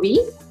yo lo vi.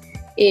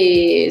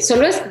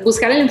 Solo es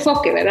buscar el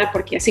enfoque, ¿verdad?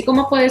 Porque así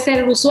como puedes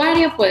ser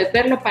usuario, puedes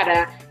verlo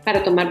para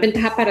tomar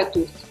ventaja para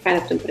tu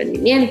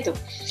emprendimiento.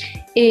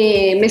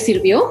 Me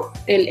sirvió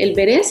el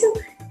ver eso.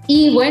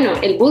 Y bueno,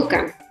 el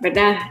bootcamp,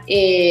 ¿verdad?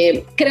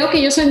 Creo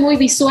que yo soy muy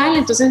visual,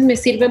 entonces me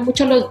sirven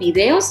mucho los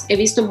videos. He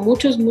visto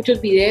muchos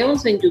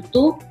videos en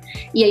YouTube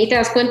y ahí te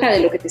das cuenta de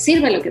lo que te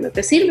sirve, lo que no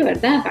te sirve,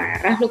 ¿verdad?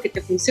 Agarras lo que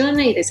te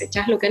funciona y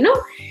desechas lo que no.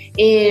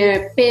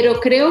 Pero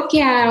creo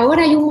que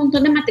ahora hay un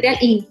montón de material,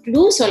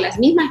 incluso las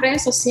mismas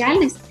redes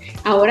sociales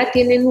ahora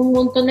tienen un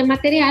montón de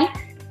material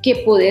que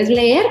podés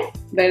leer,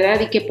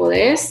 ¿verdad? Y que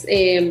podés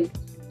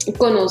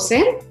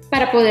conocer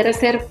para poder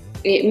hacer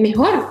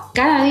mejor,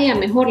 cada día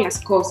mejor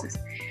las cosas.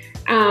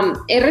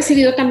 He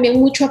recibido también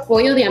mucho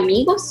apoyo de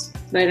amigos,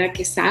 ¿verdad?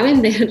 Que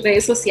saben de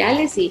redes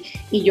sociales y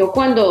yo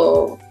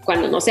cuando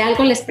no sé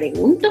algo les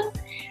pregunto.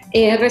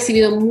 He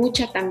recibido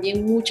mucha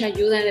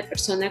ayuda de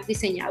personas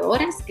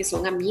diseñadoras que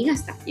son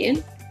amigas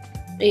también.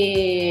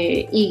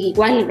 Y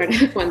igual,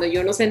 ¿verdad? Cuando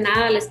yo no sé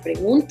nada les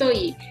pregunto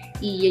y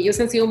ellos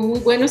han sido muy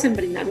buenos en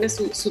brindarme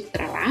su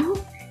trabajo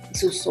y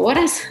sus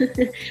horas,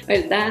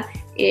 ¿verdad?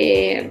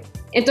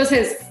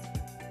 Entonces,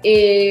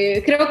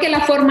 creo que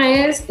la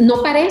forma es,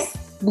 no pares,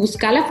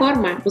 busca la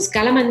forma,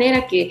 busca la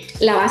manera que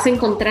la vas a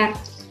encontrar.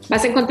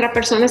 Vas a encontrar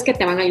personas que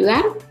te van a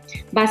ayudar,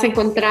 vas a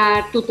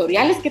encontrar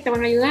tutoriales que te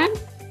van a ayudar.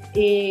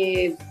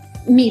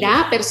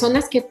 Mira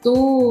personas que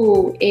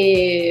tú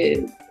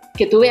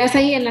veas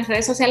ahí en las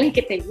redes sociales y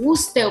que te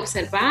guste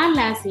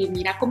observarlas y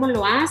mira cómo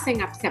lo hacen,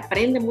 se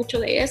aprende mucho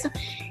de eso.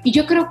 Y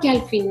yo creo que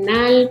al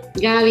final,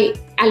 Gaby,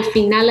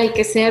 hay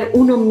que ser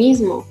uno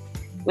mismo,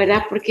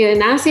 ¿verdad? Porque de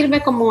nada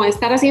sirve como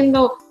estar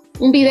haciendo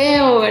un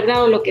video,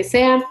 ¿verdad? O lo que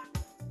sea,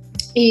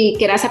 y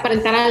querás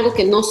aparentar algo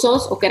que no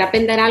sos o querás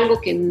vender algo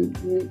que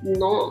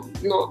no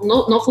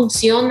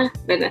funciona,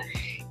 ¿verdad?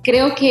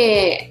 Creo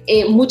que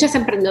muchas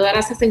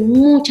emprendedoras hacen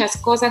muchas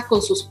cosas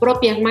con sus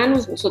propias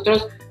manos.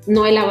 Nosotros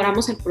no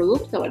elaboramos el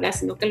producto, ¿verdad?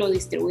 Sino que lo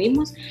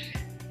distribuimos.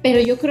 pero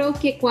yo creo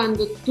que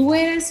cuando tú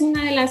eres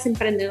una de las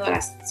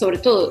emprendedoras, sobre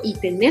todo, y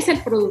tenés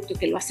el producto,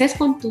 que lo haces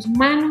con tus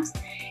manos,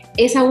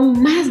 es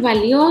aún más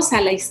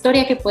valiosa la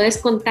historia que puedes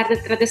contar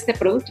detrás de este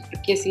producto,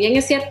 porque si bien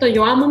es cierto,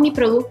 yo amo mi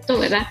producto,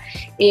 ¿verdad?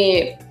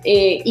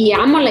 Y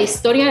amo la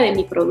historia de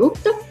mi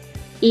producto,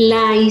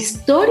 la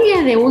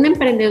historia de un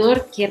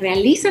emprendedor que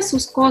realiza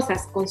sus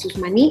cosas con sus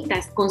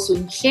manitas, con su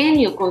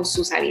ingenio, con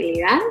sus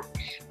habilidades,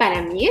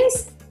 para mí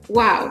es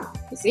wow,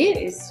 ¿sí?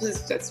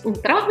 Es un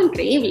trabajo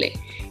increíble.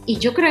 Y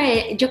yo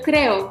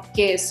creo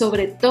que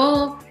sobre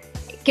todo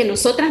que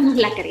nosotras nos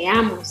la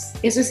creamos,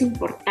 eso es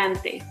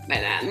importante,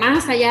 ¿verdad?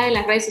 Más allá de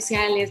las redes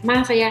sociales,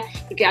 más allá,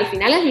 porque al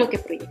final es lo que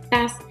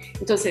proyectas.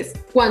 Entonces,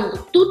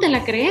 cuando tú te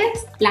la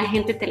crees, la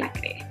gente te la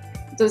cree.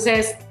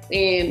 Entonces,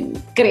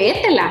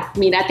 créetela,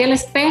 mírate al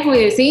espejo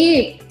y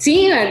decir,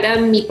 sí, ¿verdad?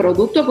 Mi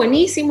producto es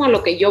buenísimo,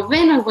 lo que yo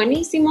vendo es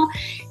buenísimo,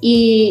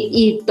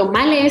 y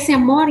tomarle ese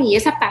amor y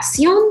esa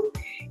pasión.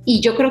 Y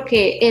yo creo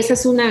que esa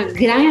es una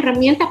gran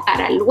herramienta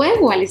para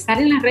luego, al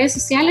estar en las redes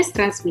sociales,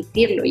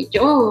 transmitirlo. Y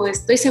yo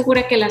estoy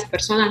segura que las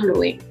personas lo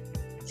ven.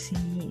 Sí,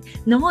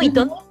 no, y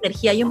toda la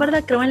energía, yo en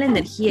verdad creo en la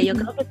energía, yo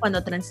creo que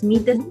cuando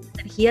transmites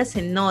energía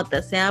se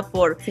nota, sea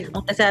por,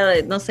 aunque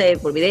sea, no sé,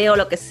 por video,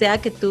 lo que sea,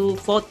 que tu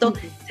foto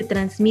se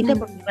transmite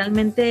porque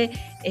realmente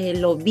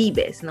lo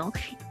vives, ¿no?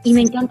 Y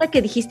me encanta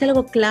que dijiste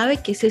algo clave,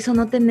 que es eso,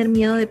 no tener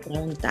miedo de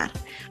preguntar,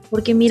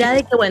 porque mira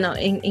de que, bueno,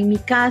 en mi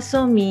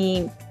caso,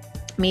 mi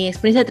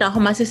experiencia de trabajo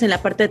más es en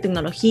la parte de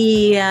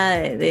tecnología,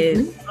 de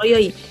desarrollo,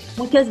 y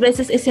muchas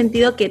veces he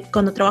sentido que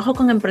cuando trabajo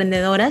con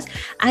emprendedoras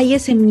hay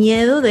ese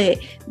miedo de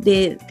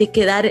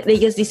quedar,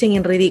 ellos dicen,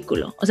 en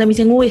ridículo. O sea, me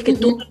dicen, uy, es que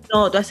tú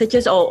has hecho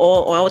eso,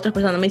 o a otras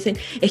personas me dicen,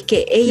 es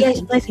que ella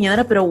es una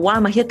diseñadora, pero guau,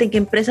 imagínate en qué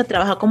empresa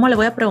trabaja, ¿cómo le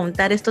voy a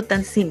preguntar esto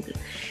tan simple?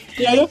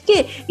 Y ahí es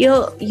que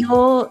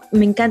yo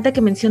me encanta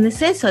que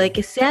menciones eso, de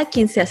que sea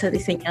quien sea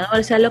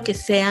diseñador, sea lo que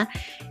sea,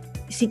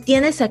 si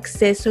tienes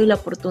acceso y la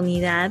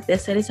oportunidad de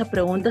hacer esa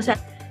pregunta, o sea,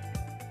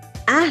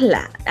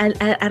 hazla,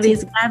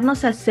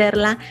 arriesgarnos a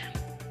hacerla.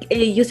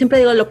 Yo siempre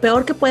digo, lo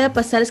peor que puede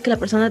pasar es que la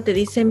persona te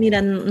dice,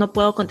 mira, no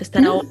puedo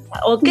contestar ahora,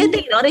 o que te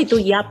ignora y tú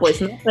ya,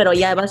 pues, ¿no? Pero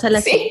ya vas a la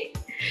siguiente.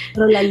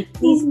 Pero la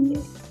hiciste.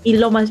 Y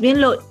lo más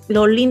bien,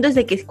 lo lindo es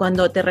de que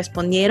cuando te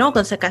respondieron,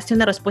 cuando sacaste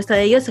una respuesta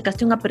de ellos,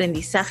 sacaste un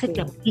aprendizaje que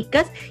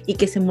aplicas y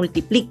que se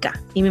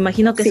multiplica. Y me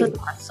imagino que eso te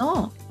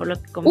pasó, por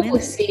lo que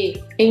comentas. Sí,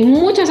 en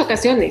muchas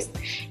ocasiones.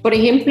 Por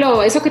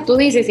ejemplo, eso que tú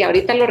dices, y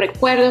ahorita lo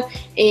recuerdo,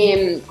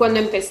 cuando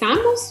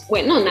empezamos,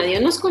 bueno, nadie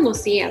nos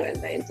conocía,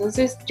 ¿verdad?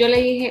 Entonces yo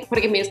le dije,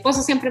 porque mi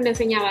esposo siempre me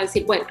enseñaba a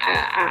decir, bueno,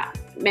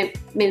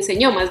 me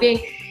enseñó más bien,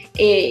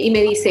 y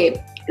me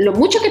dice, lo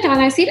mucho que te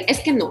van a decir es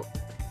que no.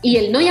 Y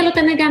el no ya lo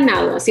tenés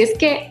ganado, así es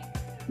que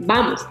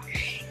vamos.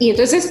 Y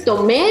entonces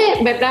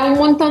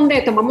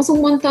tomamos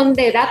un montón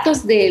de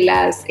datos de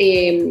las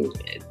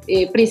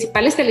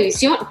principales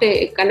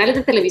canales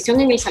de televisión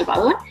en El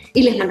Salvador,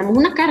 y les mandamos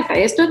una carta,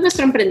 esto es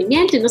nuestro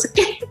emprendimiento y no sé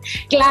qué.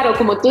 Claro,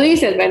 como tú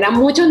dices, ¿verdad?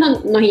 Muchos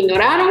nos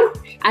ignoraron,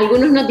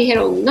 algunos nos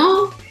dijeron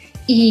no,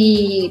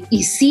 y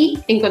sí,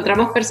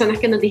 encontramos personas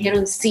que nos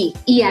dijeron sí.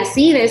 Y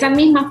así, de esa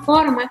misma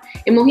forma,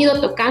 hemos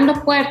ido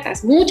tocando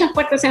puertas, muchas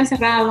puertas se han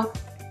cerrado,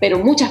 pero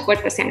muchas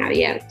puertas se han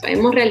abierto.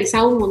 Hemos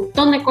realizado un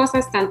montón de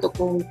cosas, tanto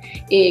con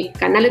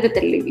canales de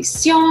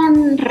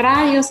televisión,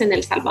 radios en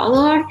El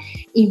Salvador,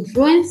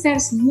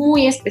 influencers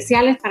muy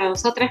especiales para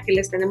nosotras que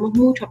les tenemos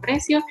mucho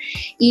aprecio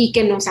y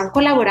que nos han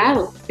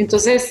colaborado.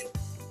 Entonces,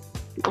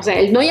 o sea,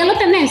 el no ya lo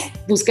tenés,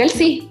 busca el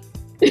sí.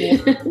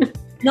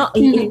 No,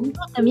 y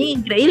también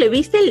increíble,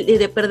 ¿viste?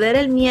 De perder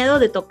el miedo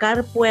de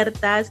tocar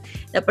puertas,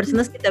 de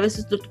personas que a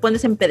veces tú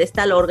pones en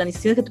pedestal, o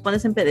organizaciones que tú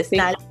pones en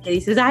pedestal, que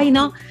dices, ay,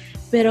 no,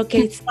 pero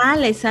que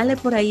sale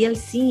por ahí el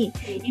sí.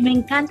 Y me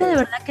encanta de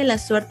verdad que la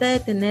suerte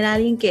de tener a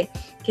alguien que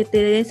te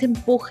dé ese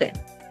empuje.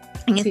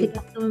 En este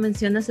caso me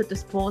mencionas a tu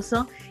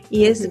esposo,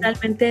 y es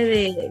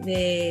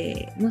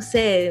realmente no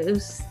sé,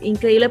 es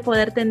increíble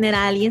poder tener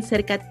a alguien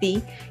cerca a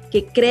ti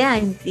que crea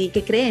en ti,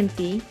 que cree en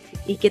ti,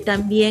 y que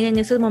también en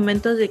esos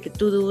momentos de que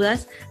tú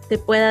dudas te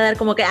pueda dar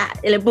como que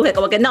el empuje,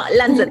 como que no,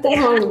 lánzate.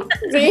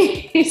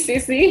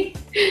 Sí.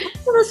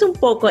 Vamos un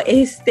poco,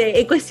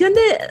 en cuestión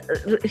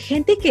de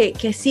gente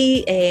que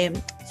sí,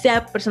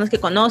 sea personas que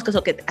conozcas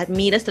o que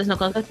admiras, no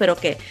conozcas, pero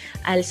que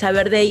al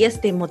saber de ellas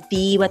te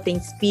motiva, te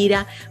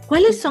inspira.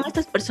 ¿Cuáles son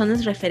estas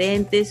personas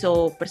referentes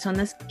o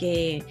personas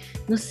que,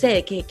 no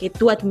sé, que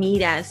tú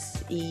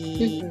admiras?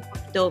 Y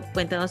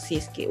cuéntanos si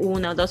es que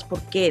una o dos,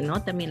 ¿por qué,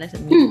 no? También las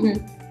admiras.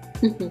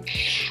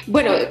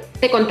 Bueno,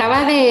 te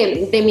contaba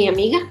de mi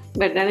amiga,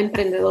 ¿verdad?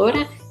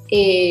 Emprendedora.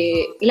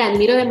 La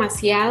admiro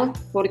demasiado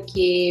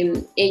porque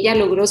ella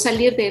logró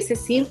salir de ese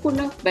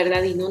círculo,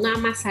 ¿verdad? Y no nada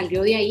más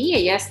salió de ahí,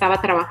 ella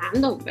estaba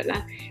trabajando,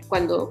 ¿verdad?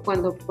 Cuando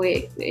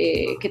fue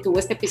que tuvo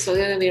este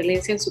episodio de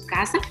violencia en su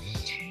casa.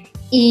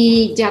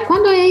 Y ya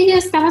cuando ella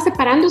estaba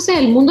separándose,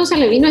 el mundo se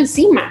le vino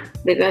encima,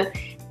 ¿verdad?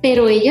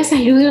 Pero ella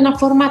salió de una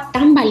forma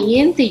tan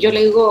valiente, y yo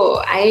le digo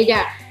a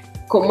ella,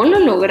 ¿cómo lo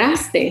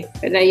lograste?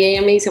 ¿Verdad? Y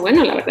ella me dice,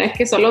 bueno, la verdad es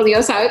que solo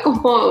Dios sabe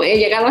cómo he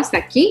llegado hasta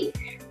aquí,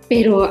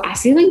 pero ha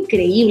sido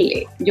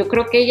increíble. Yo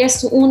creo que ella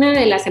es una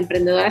de las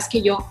emprendedoras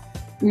que yo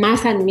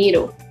más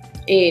admiro.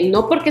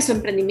 No porque su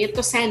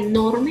emprendimiento sea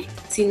enorme,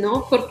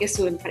 sino porque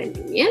su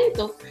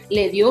emprendimiento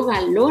le dio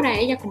valor a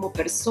ella como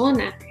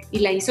persona y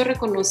la hizo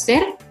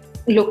reconocer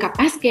lo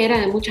capaz que era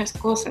de muchas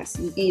cosas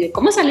y de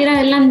cómo salir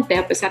adelante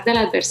a pesar de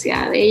la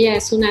adversidad. Ella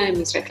es una de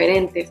mis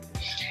referentes.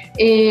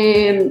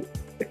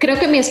 Creo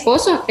que mi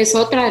esposo es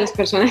otra de las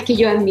personas que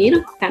yo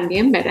admiro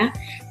también, ¿verdad?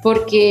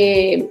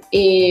 Porque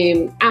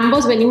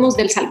ambos venimos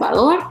del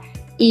Salvador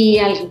y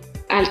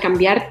al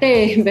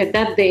cambiarte,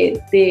 ¿verdad?,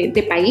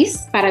 de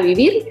país para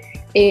vivir,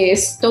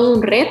 es todo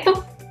un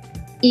reto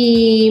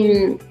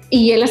y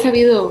él ha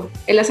sabido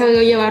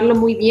llevarlo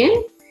muy bien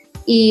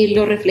y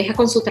lo refleja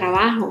con su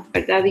trabajo,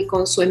 ¿verdad? Y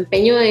con su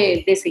empeño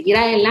de seguir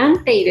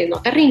adelante y de no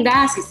te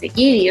rindas y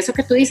seguir, y eso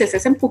que tú dices,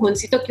 ese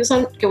empujoncito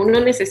que uno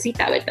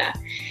necesita, ¿verdad?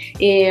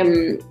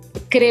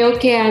 Creo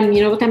que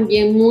admiro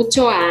también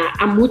mucho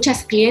a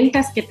muchas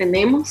clientas que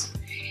tenemos,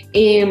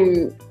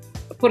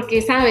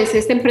 porque, ¿sabes?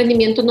 Este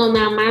emprendimiento no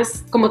nada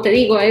más, como te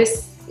digo,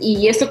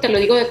 y esto te lo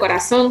digo de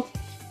corazón,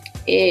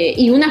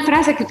 y una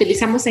frase que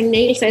utilizamos en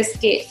Nails es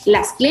que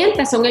las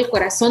clientas son el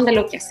corazón de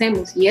lo que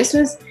hacemos, y eso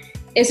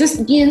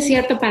es bien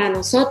cierto para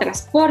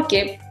nosotras,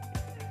 porque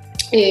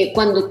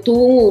cuando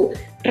tú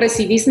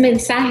recibís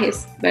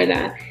mensajes,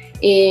 ¿verdad?,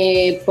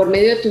 por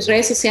medio de tus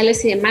redes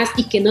sociales y demás,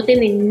 y que no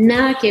tienen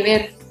nada que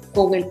ver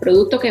con el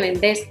producto que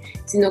vendes,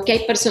 sino que hay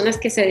personas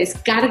que se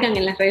descargan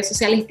en las redes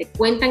sociales y te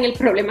cuentan el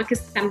problema que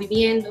están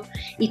viviendo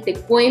y te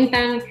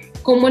cuentan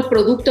cómo el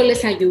producto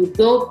les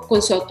ayudó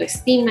con su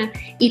autoestima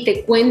y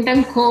te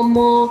cuentan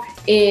cómo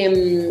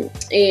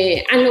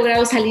han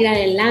logrado salir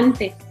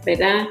adelante,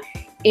 ¿verdad?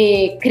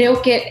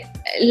 Creo que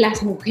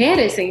las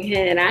mujeres en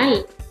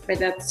general,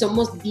 ¿verdad?,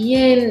 somos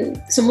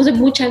de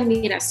mucha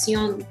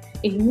admiración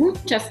en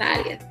muchas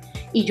áreas.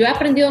 Y yo he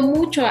aprendido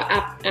mucho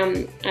a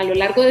lo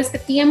largo de este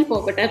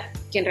tiempo, ¿verdad?,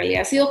 que en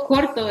realidad ha sido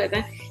corto,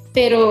 ¿verdad?,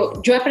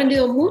 pero yo he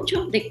aprendido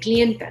mucho de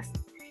clientas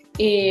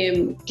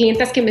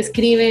que me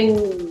escriben,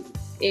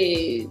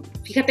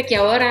 fíjate que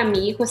ahora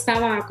mi hijo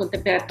estaba con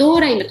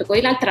temperatura y me tocó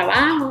ir al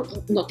trabajo.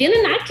 No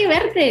tiene nada que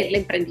ver del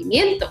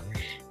emprendimiento,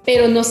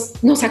 pero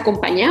nos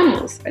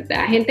acompañamos,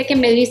 ¿verdad? Gente que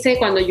me dice,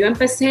 cuando yo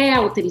empecé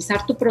a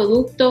utilizar tu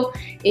producto,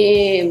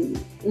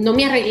 no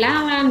me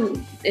arreglaban,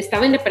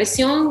 estaba en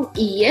depresión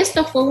y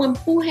esto fue un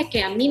empuje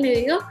que a mí me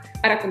dio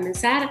para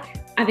comenzar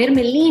a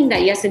verme linda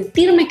y a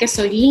sentirme que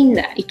soy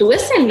linda. Y tú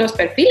ves en los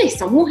perfiles,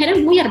 son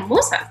mujeres muy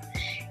hermosas.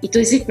 Y tú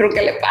dices, ¿pero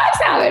qué le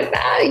pasa,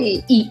 verdad?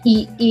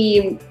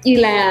 Y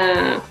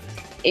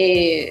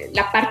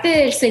la parte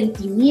del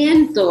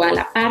sentimiento a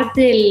la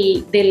parte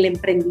del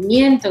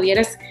emprendimiento,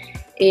 vieras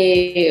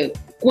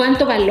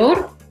cuánto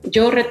valor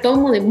yo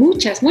retomo de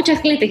muchas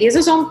clientes, y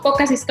eso son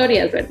pocas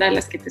historias, ¿verdad?,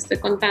 las que te estoy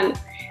contando,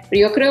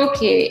 pero yo creo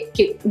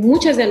que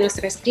muchas de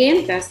nuestras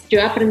clientas, yo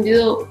he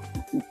aprendido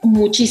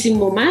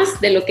muchísimo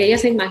más de lo que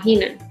ellas se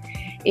imaginan,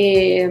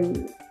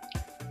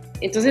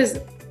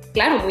 entonces,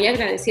 claro, muy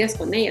agradecidas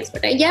con ellas,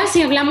 ¿verdad? Ya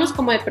si hablamos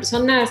como de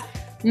personas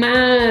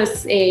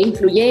más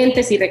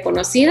influyentes y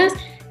reconocidas,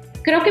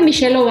 creo que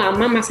Michelle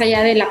Obama, más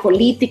allá de la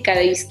política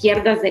de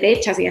izquierdas,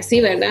 derechas y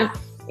así, ¿verdad?,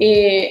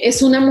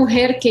 es una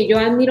mujer que yo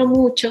admiro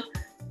mucho,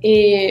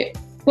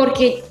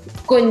 porque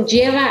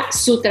conlleva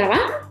su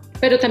trabajo,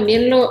 pero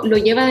también lo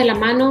lleva de la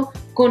mano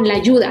con la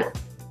ayuda.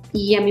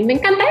 Y a mí me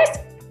encanta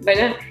eso,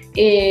 ¿verdad?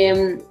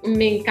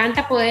 Me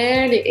encanta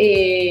poder,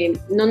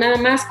 no nada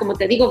más, como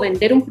te digo,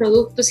 vender un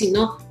producto,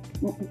 sino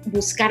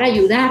buscar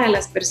ayudar a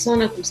las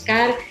personas,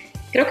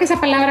 creo que esa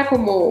palabra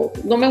como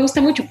no me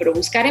gusta mucho, pero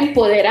buscar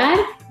empoderar,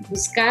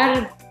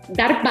 buscar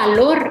dar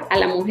valor a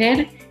la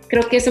mujer,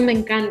 creo que eso me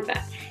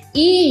encanta.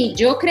 Y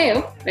yo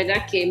creo,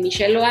 ¿verdad?, que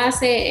Michelle lo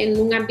hace en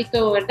un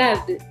ámbito, ¿verdad?,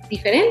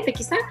 diferente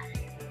quizá,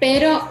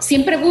 pero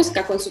siempre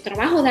busca con su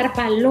trabajo dar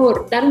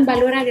valor, dar un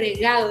valor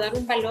agregado, dar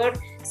un valor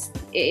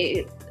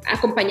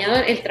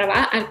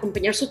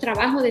acompañar su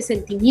trabajo de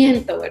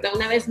sentimiento, ¿verdad?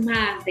 Una vez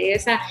más,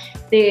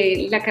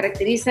 la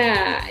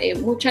caracteriza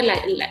mucho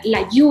la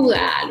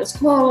ayuda a los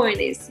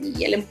jóvenes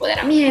y el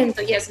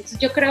empoderamiento y eso. Entonces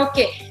yo creo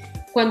que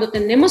cuando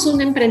tenemos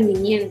un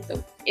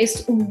emprendimiento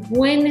es un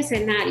buen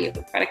escenario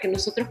para que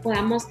nosotros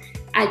podamos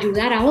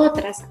ayudar a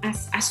otras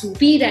a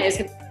subir a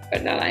ese,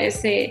 ¿verdad?, a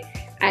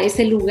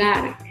ese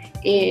lugar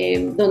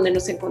donde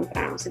nos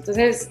encontramos.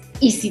 Entonces,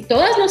 y si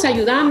todas nos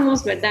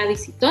ayudamos, ¿verdad?, y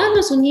si todas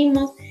nos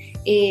unimos,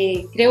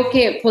 creo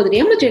que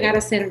podríamos llegar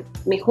a ser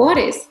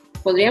mejores,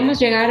 podríamos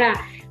llegar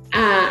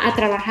a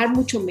trabajar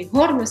mucho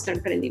mejor nuestro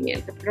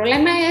emprendimiento. El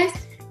problema es,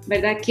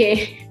 ¿verdad?,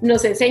 que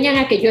nos enseñan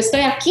a que yo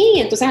estoy aquí,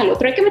 entonces al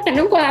otro hay que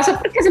meterle un codazo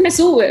porque se me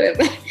sube,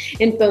 ¿verdad?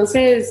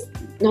 Entonces,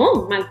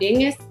 no, más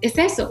bien es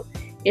eso,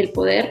 el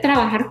poder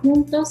trabajar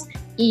juntos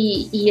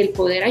y el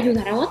poder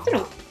ayudar a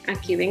otro a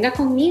que venga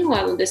conmigo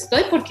a donde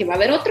estoy, porque va a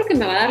haber otro que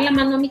me va a dar la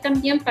mano a mí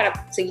también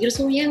para seguir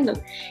subiendo.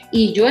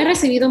 Y yo he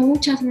recibido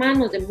muchas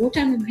manos de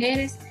muchas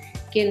mujeres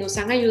que nos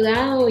han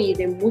ayudado y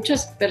de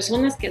muchas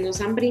personas que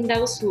nos han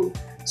brindado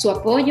su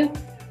apoyo,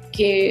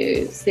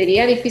 que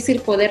sería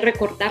difícil poder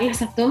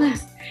recordarlas a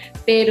todas,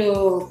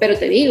 pero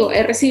te digo,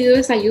 he recibido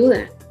esa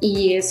ayuda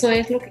y eso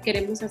es lo que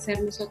queremos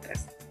hacer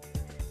nosotras.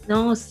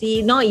 No,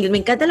 sí, no, y me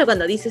encanta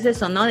cuando dices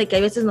eso, ¿no? De que a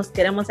veces nos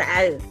queremos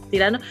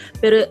tirar, ¿no?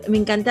 Pero me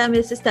encanta a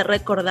veces estar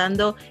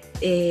recordando,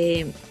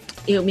 y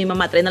mi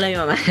mamá, trayéndole a mi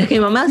mamá, mi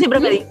mamá siempre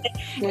me dice,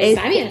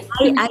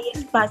 hay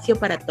espacio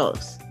para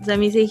todos. O sea,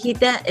 me dice,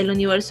 hijita, el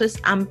universo es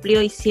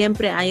amplio y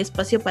siempre hay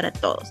espacio para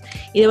todos.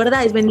 Y de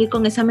verdad es venir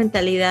con esa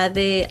mentalidad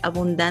de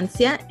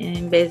abundancia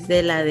en vez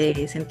de la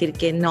de sentir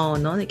que no,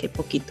 de que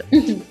poquito.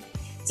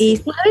 Y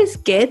 ¿sabes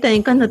qué?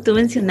 También cuando tú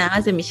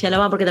mencionabas de Michelle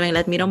Obama, porque también la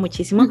admiro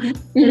muchísimo,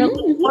 pero la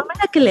forma en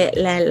la que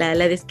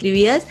la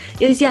describías,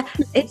 yo decía,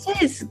 esa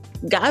es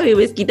Gaby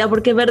Mezquita,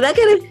 porque verdad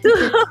que eres tú.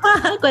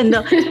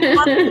 Cuando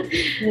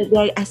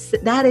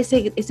dar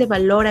ese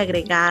valor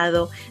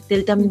agregado,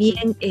 del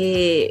también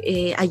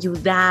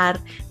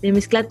ayudar, de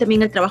mezclar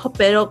también el trabajo,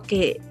 pero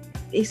que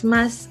es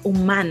más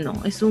humano,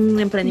 es un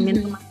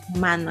emprendimiento más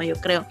humano, yo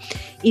creo.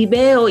 Y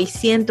veo y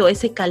siento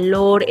ese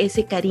calor,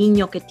 ese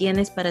cariño que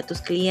tienes para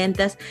tus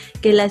clientas,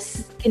 que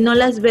no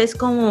las ves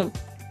como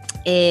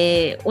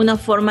una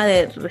forma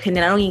de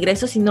generar un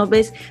ingreso, sino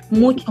ves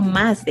mucho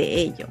más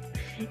de ello.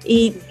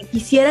 Y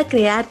quisiera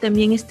crear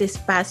también este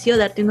espacio,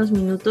 darte unos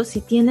minutos,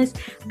 si tienes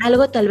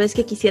algo tal vez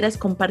que quisieras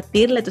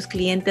compartirle a tus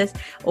clientes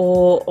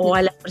o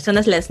a las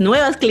personas, las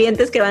nuevas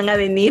clientes que van a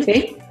venir.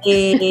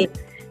 ¿Sí?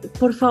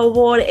 Por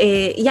favor,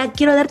 ya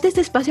quiero darte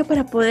este espacio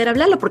para poder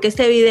hablarlo, porque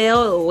este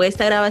video o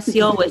esta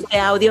grabación o este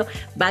audio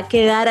va a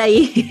quedar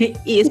ahí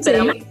y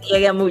esperamos que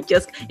llegue a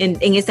muchos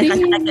en esta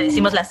hashtag que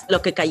decimos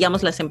lo que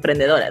callamos las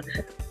emprendedoras.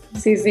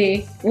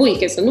 Sí. Uy,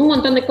 que son un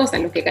montón de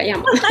cosas lo que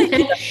callamos.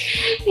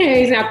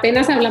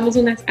 Apenas hablamos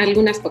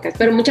algunas pocas,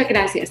 pero muchas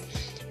gracias.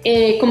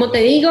 Como te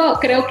digo,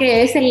 creo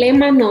que ese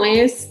lema no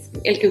es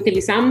el que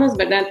utilizamos,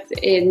 ¿verdad?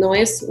 No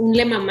es un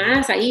lema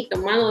más ahí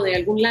tomado de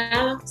algún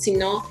lado,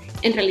 sino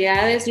en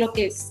realidad es lo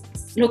que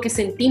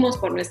sentimos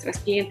por nuestras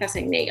clientas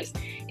en Nails.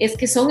 Es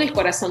que son el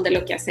corazón de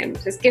lo que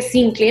hacemos. Es que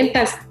sin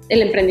clientas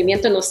el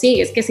emprendimiento no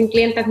sigue. Es que sin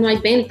clientas no hay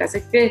ventas.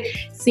 Es que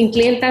sin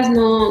clientas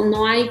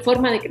no hay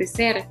forma de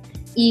crecer.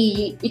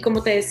 Y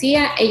como te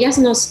decía, ellas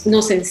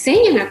nos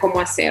enseñan a cómo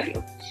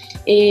hacerlo.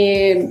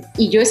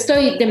 Y yo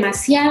estoy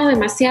demasiado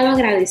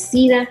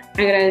agradecida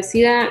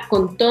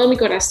con todo mi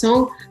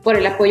corazón por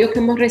el apoyo que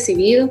hemos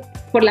recibido,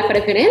 por la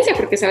preferencia,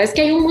 porque sabes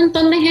que hay un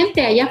montón de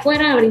gente allá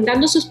afuera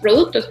brindando sus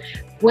productos,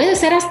 puede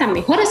ser hasta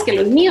mejores que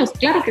los míos,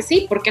 claro que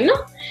sí, ¿por qué no?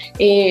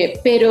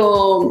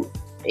 Pero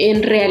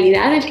en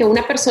realidad el que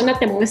una persona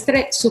te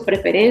muestre su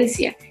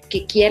preferencia,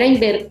 que quiera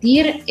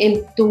invertir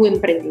en tu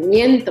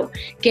emprendimiento,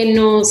 que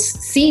nos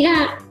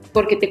siga.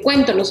 Porque te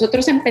cuento,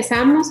 nosotros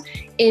empezamos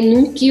en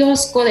un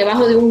kiosco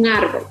debajo de un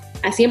árbol.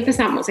 Así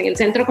empezamos, en el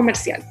centro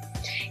comercial.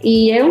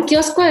 Y era un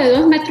kiosco de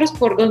 2 metros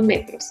por 2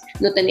 metros.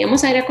 No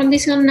teníamos aire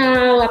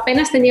acondicionado,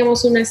 apenas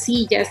teníamos unas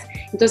sillas.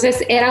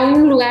 Entonces era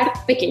un lugar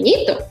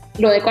pequeñito.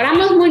 Lo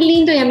decoramos muy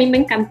lindo y a mí me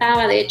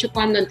encantaba. De hecho,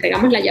 cuando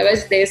entregamos las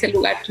llaves de ese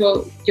lugar,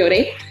 yo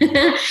lloré.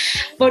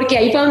 Porque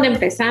ahí fue donde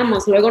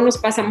empezamos. Luego nos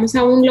pasamos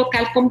a un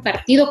local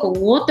compartido con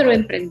otro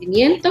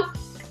emprendimiento.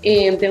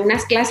 De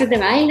unas clases de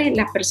baile,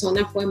 la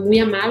persona fue muy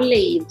amable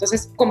y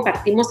entonces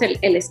compartimos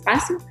el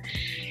espacio.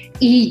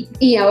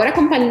 Y ahora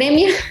con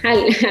pandemia,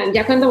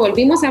 ya cuando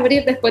volvimos a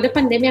abrir después de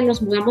pandemia,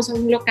 nos mudamos a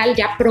un local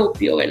ya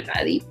propio,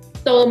 ¿verdad? Y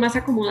todo más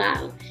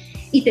acomodado.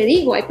 Y te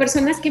digo, hay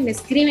personas que me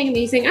escriben y me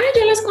dicen,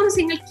 yo las conocí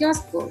en el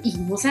kiosco. Y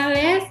no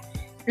sabes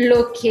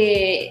lo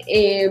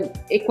que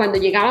cuando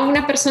llegaba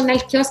una persona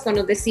al kiosco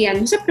nos decía,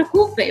 no se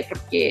preocupe,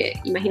 porque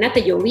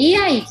imagínate,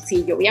 llovía y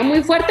si llovía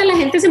muy fuerte la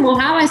gente se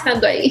mojaba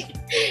estando ahí.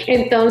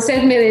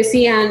 Entonces me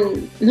decían,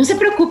 no se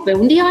preocupe,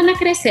 un día van a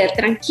crecer,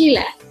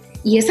 tranquila.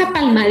 Y esa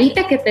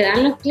palmadita que te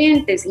dan los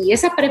clientes y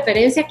esa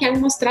preferencia que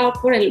han mostrado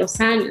por los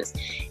años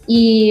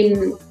y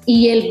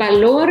el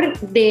valor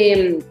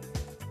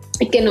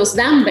que nos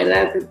dan,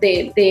 ¿verdad?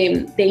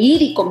 De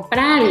ir y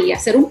comprar y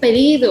hacer un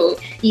pedido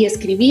y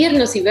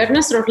escribirnos y ver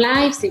nuestros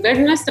lives y ver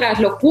nuestras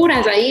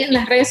locuras ahí en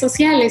las redes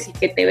sociales y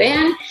que te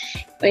vean,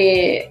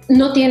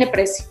 no tiene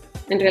precio.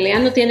 En realidad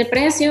no tiene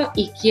precio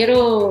y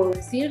quiero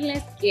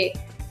decirles que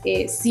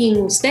sin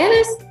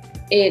ustedes,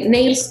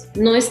 Nails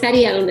no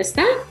estaría donde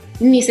está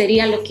ni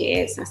sería lo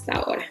que es hasta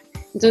ahora.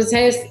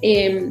 Entonces,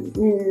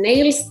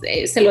 Nails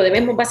se lo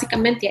debemos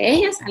básicamente a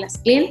ellas, a las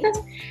clientas,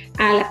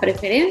 a la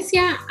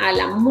preferencia, al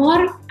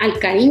amor, al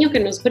cariño que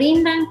nos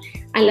brindan,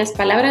 a las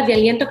palabras de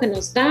aliento que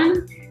nos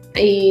dan,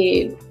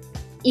 y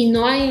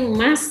no hay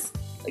más.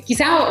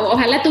 Quizá,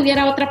 ojalá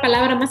tuviera otra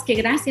palabra más que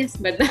gracias,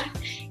 ¿verdad?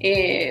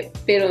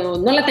 Pero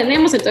no la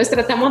tenemos, entonces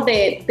tratamos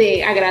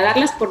de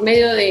agradarlas por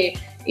medio de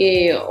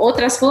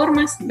otras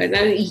formas,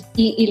 ¿verdad?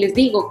 Y les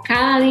digo,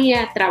 cada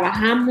día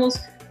trabajamos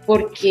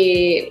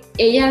porque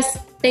ellas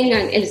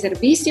tengan el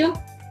servicio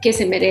que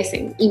se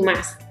merecen y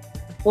más,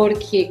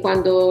 porque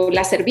cuando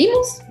las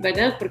servimos,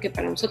 ¿verdad? Porque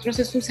para nosotros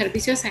es un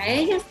servicio hacia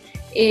ellas,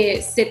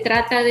 se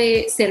trata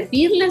de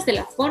servirlas de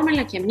la forma en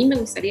la que a mí me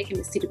gustaría que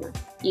me sirvan,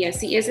 y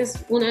así ese es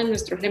uno de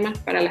nuestros lemas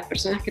para las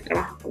personas que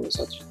trabajan con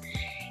nosotros.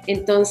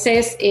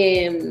 Entonces,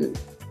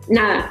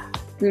 nada,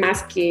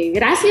 más que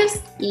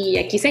gracias y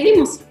aquí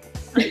seguimos.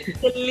 Ay,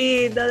 qué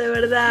lindo, de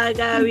verdad,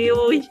 Gaby.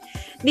 Uy.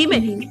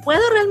 Dime,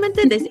 ¿puedo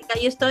realmente, desde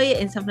que yo estoy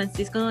en San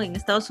Francisco, en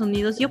Estados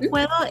Unidos, yo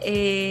puedo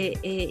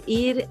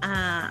ir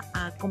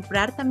a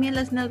comprar también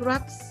las snack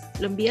wraps?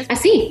 ¿Lo envías?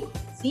 ¿Así?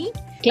 ¿Sí?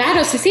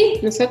 Claro, sí.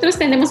 Nosotros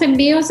tenemos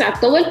envíos a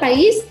todo el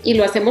país y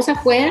lo hacemos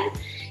afuera.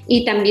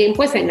 Y también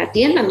pues en la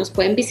tienda nos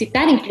pueden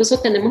visitar, incluso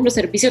tenemos los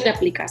servicios de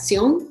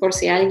aplicación por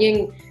si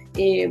alguien,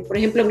 por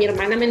ejemplo mi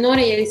hermana menor,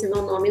 ella dice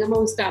no, a mí no me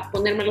gusta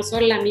ponérmelo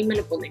sola, a mí me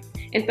lo ponen.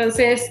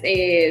 Entonces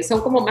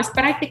son como más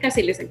prácticas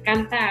y les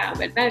encanta,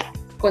 ¿verdad?,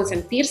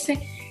 consentirse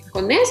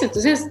con eso.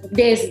 Entonces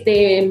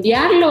desde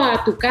enviarlo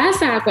a tu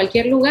casa, a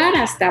cualquier lugar,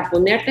 hasta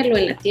ponértelo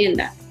en la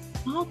tienda.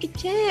 Oh, qué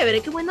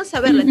chévere, qué bueno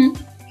saberlo. Uh-huh.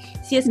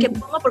 Si es que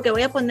pongo, porque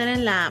voy a poner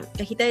en la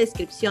cajita de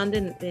descripción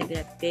de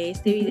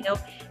este video,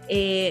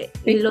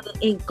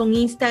 con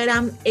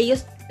Instagram,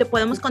 ellos te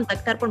podemos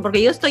contactar,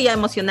 porque yo estoy ya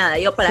emocionada,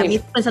 yo para mí,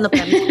 pensando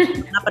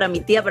para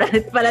mi tía,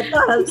 para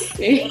todas.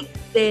 Sí.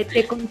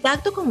 Te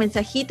contacto con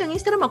mensajito en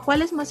Instagram, ¿o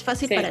cuál es más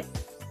fácil para ti?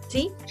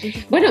 ¿Sí?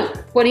 Bueno,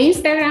 por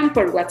Instagram,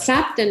 por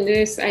WhatsApp,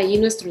 tenés ahí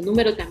nuestro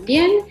número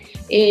también,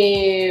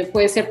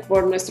 puede ser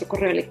por nuestro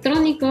correo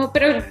electrónico,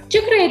 pero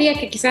yo creería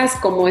que quizás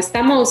como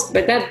estamos,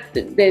 ¿verdad?,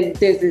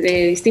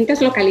 de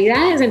distintas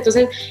localidades,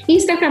 entonces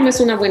Instagram es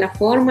una buena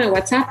forma,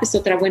 WhatsApp es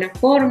otra buena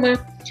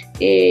forma,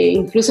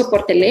 incluso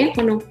por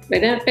teléfono,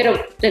 ¿verdad? Pero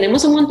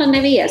tenemos un montón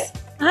de vías.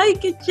 Ay,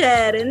 qué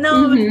chévere,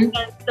 no,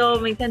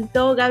 me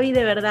encantó, Gaby,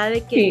 de verdad,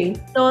 de que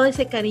todo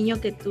ese cariño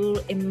que tú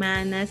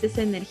emanas,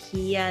 esa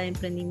energía de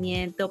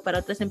emprendimiento para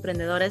otras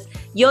emprendedoras,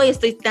 yo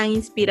estoy tan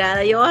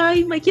inspirada, yo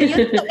habían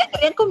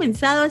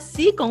comenzado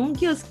así, con un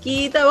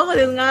kiosquito abajo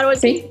de un árbol,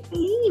 qué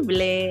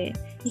increíble.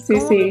 Y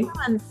cómo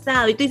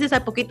avanzado, y tú dices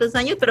a poquitos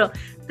años, pero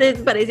te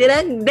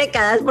parecieran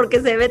décadas,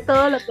 porque se ve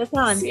todo lo que has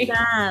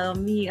avanzado,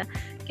 amiga.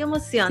 Qué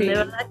emoción, de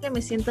verdad que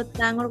me siento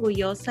tan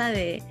orgullosa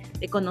de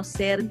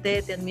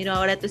conocerte, te admiro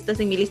ahora, tú estás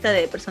en mi lista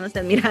de personas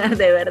a admirar,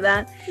 de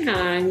verdad.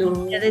 Ay,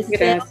 no,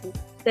 gracias.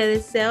 Te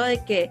deseo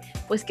de que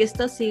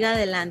esto siga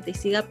adelante y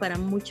siga para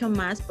mucho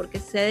más, porque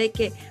sé de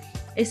que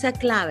esa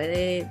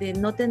clave de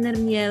no tener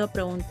miedo a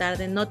preguntar,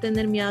 de no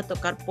tener miedo a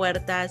tocar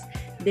puertas,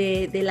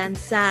 de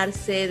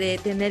lanzarse, de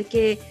tener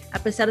que, a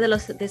pesar de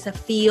los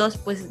desafíos,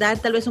 pues dar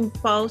tal vez un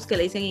pause, que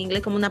le dicen en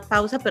inglés como una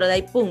pausa, pero de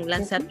ahí, pum,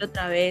 lanzarte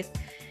otra vez.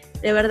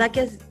 De verdad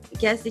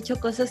que has dicho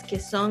cosas que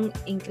son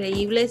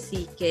increíbles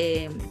y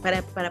que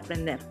para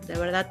aprender, de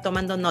verdad,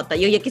 tomando nota.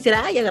 Yo ya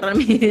quisiera agarrar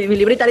mi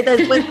librito ahorita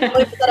después. De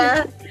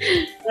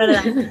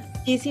verdad,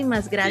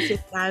 muchísimas gracias,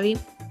 Gaby.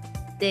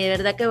 De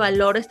verdad que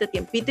valoro este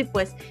tiempito y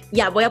pues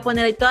ya voy a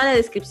poner ahí toda la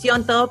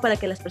descripción, todo para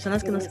que las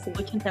personas que nos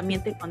escuchen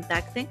también te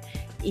contacten.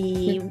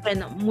 Y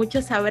bueno,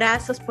 muchos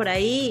abrazos por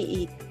ahí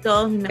y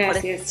todos mis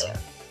mejores deseos.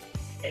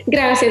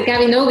 Gracias,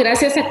 Gaby, no,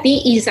 gracias a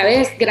ti y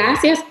sabes,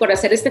 gracias por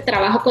hacer este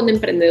trabajo con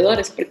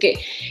emprendedores, porque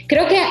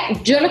creo que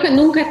yo lo que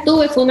nunca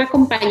tuve fue un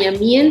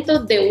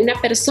acompañamiento de una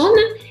persona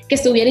que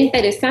estuviera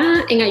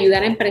interesada en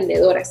ayudar a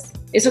emprendedoras.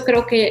 Eso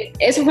creo que,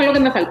 eso fue lo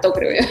que me faltó,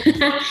 creo yo.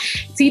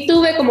 Sí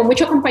tuve como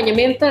mucho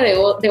acompañamiento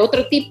de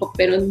otro tipo,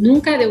 pero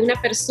nunca de una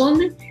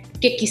persona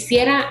que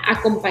quisiera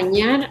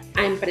acompañar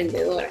a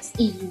emprendedoras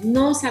y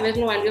no saber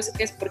lo valioso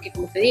que es, porque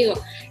como te digo,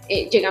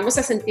 llegamos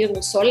a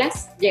sentirnos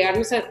solas,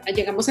 llegamos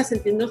a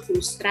sentirnos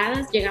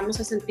frustradas, llegamos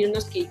a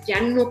sentirnos que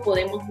ya no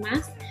podemos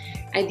más.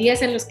 Hay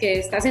días en los que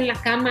estás en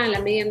la cama a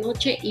la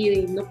medianoche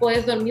y no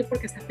puedes dormir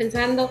porque estás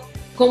pensando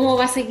cómo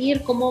va a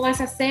seguir, cómo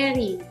vas a hacer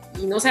y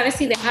no sabes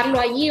si dejarlo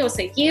allí o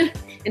seguir.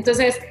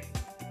 Entonces,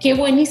 qué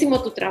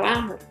buenísimo tu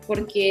trabajo,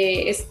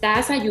 porque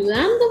estás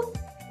ayudando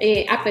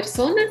a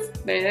personas,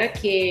 ¿verdad?,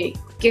 que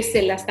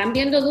se la están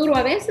viendo duro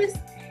a veces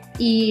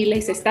y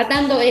les está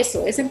dando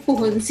ese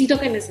empujoncito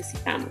que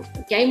necesitamos,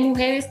 porque hay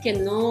mujeres que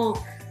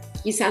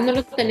quizás no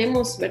lo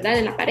tenemos, ¿verdad?,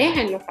 en la pareja,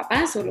 en los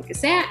papás o lo que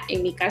sea.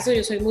 En mi caso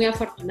yo soy muy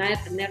afortunada de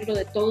tenerlo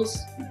de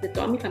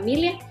toda mi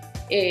familia,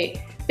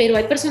 pero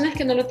hay personas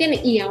que no lo tienen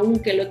y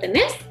aunque lo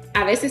tenés,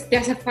 a veces te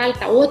hace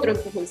falta otro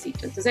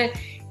empujoncito. Entonces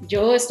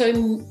yo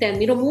te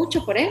admiro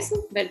mucho por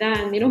eso,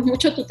 ¿verdad? Admiro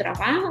mucho tu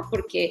trabajo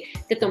porque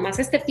te tomas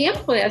este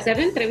tiempo de hacer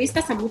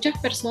entrevistas a muchas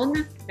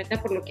personas,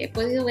 ¿verdad? Por lo que he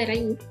podido ver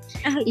ahí.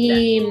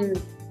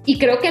 Y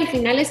creo que al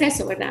final es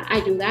eso, ¿verdad?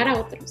 Ayudar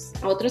a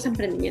otros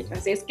emprendimientos.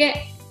 Así es que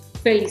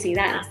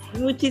felicidades.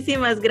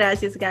 Muchísimas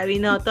gracias, Gaby.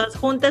 No, todas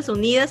juntas,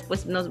 unidas,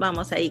 pues nos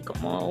vamos ahí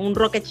como un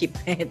rocket ship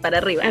para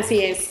arriba.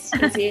 Así es.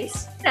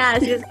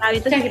 Gracias, Gaby.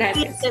 Entonces, muchas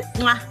gracias.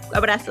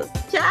 Abrazos.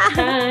 Chao.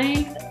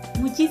 Bye.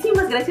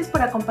 Muchísimas gracias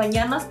por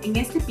acompañarnos en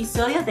este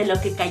episodio de Lo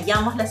que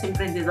callamos las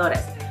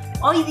emprendedoras.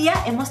 Hoy día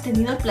hemos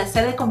tenido el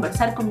placer de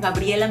conversar con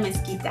Gabriela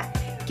Mezquita,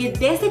 que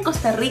desde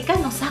Costa Rica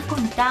nos ha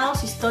contado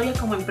su historia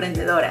como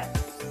emprendedora.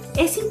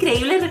 Es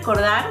increíble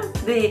recordar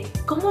de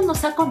cómo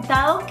nos ha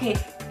contado que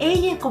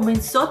ella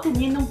comenzó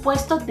teniendo un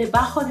puesto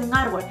debajo de un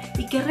árbol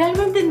y que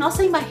realmente no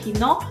se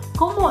imaginó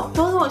cómo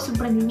todo su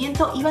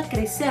emprendimiento iba a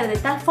crecer de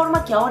tal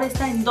forma que ahora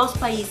está en 2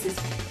 países,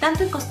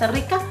 tanto en Costa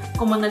Rica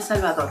como en El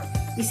Salvador.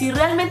 Y si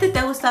realmente te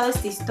ha gustado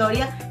esta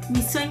historia,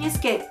 mi sueño es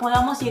que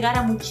podamos llegar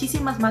a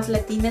muchísimas más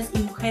latinas y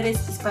mujeres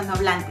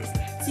hispanohablantes.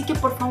 Así que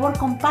por favor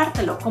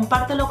compártelo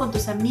con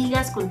tus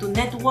amigas, con tu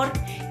network.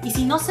 Y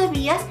si no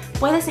sabías,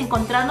 puedes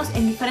encontrarnos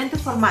en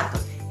diferentes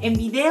formatos. En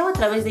video a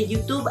través de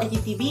YouTube,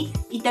 IGTV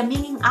y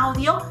también en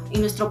audio en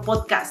nuestro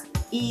podcast.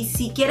 Y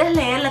si quieres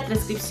leer la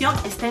transcripción,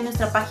 está en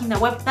nuestra página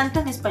web tanto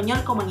en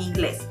español como en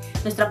inglés.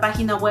 Nuestra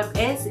página web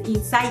es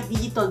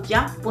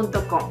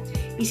insidedigitaljump.com.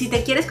 Y si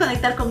te quieres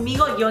conectar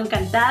conmigo, yo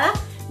encantada.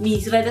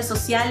 Mis redes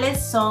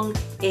sociales son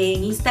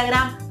en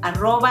Instagram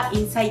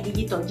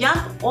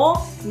 @InsideDigitalJump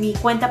o mi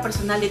cuenta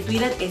personal de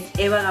Twitter es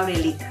Eva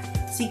Gabrielita.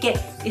 Así que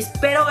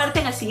espero verte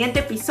en el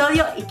siguiente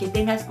episodio y que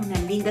tengas una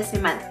linda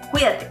semana.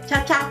 Cuídate.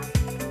 Chao, chao.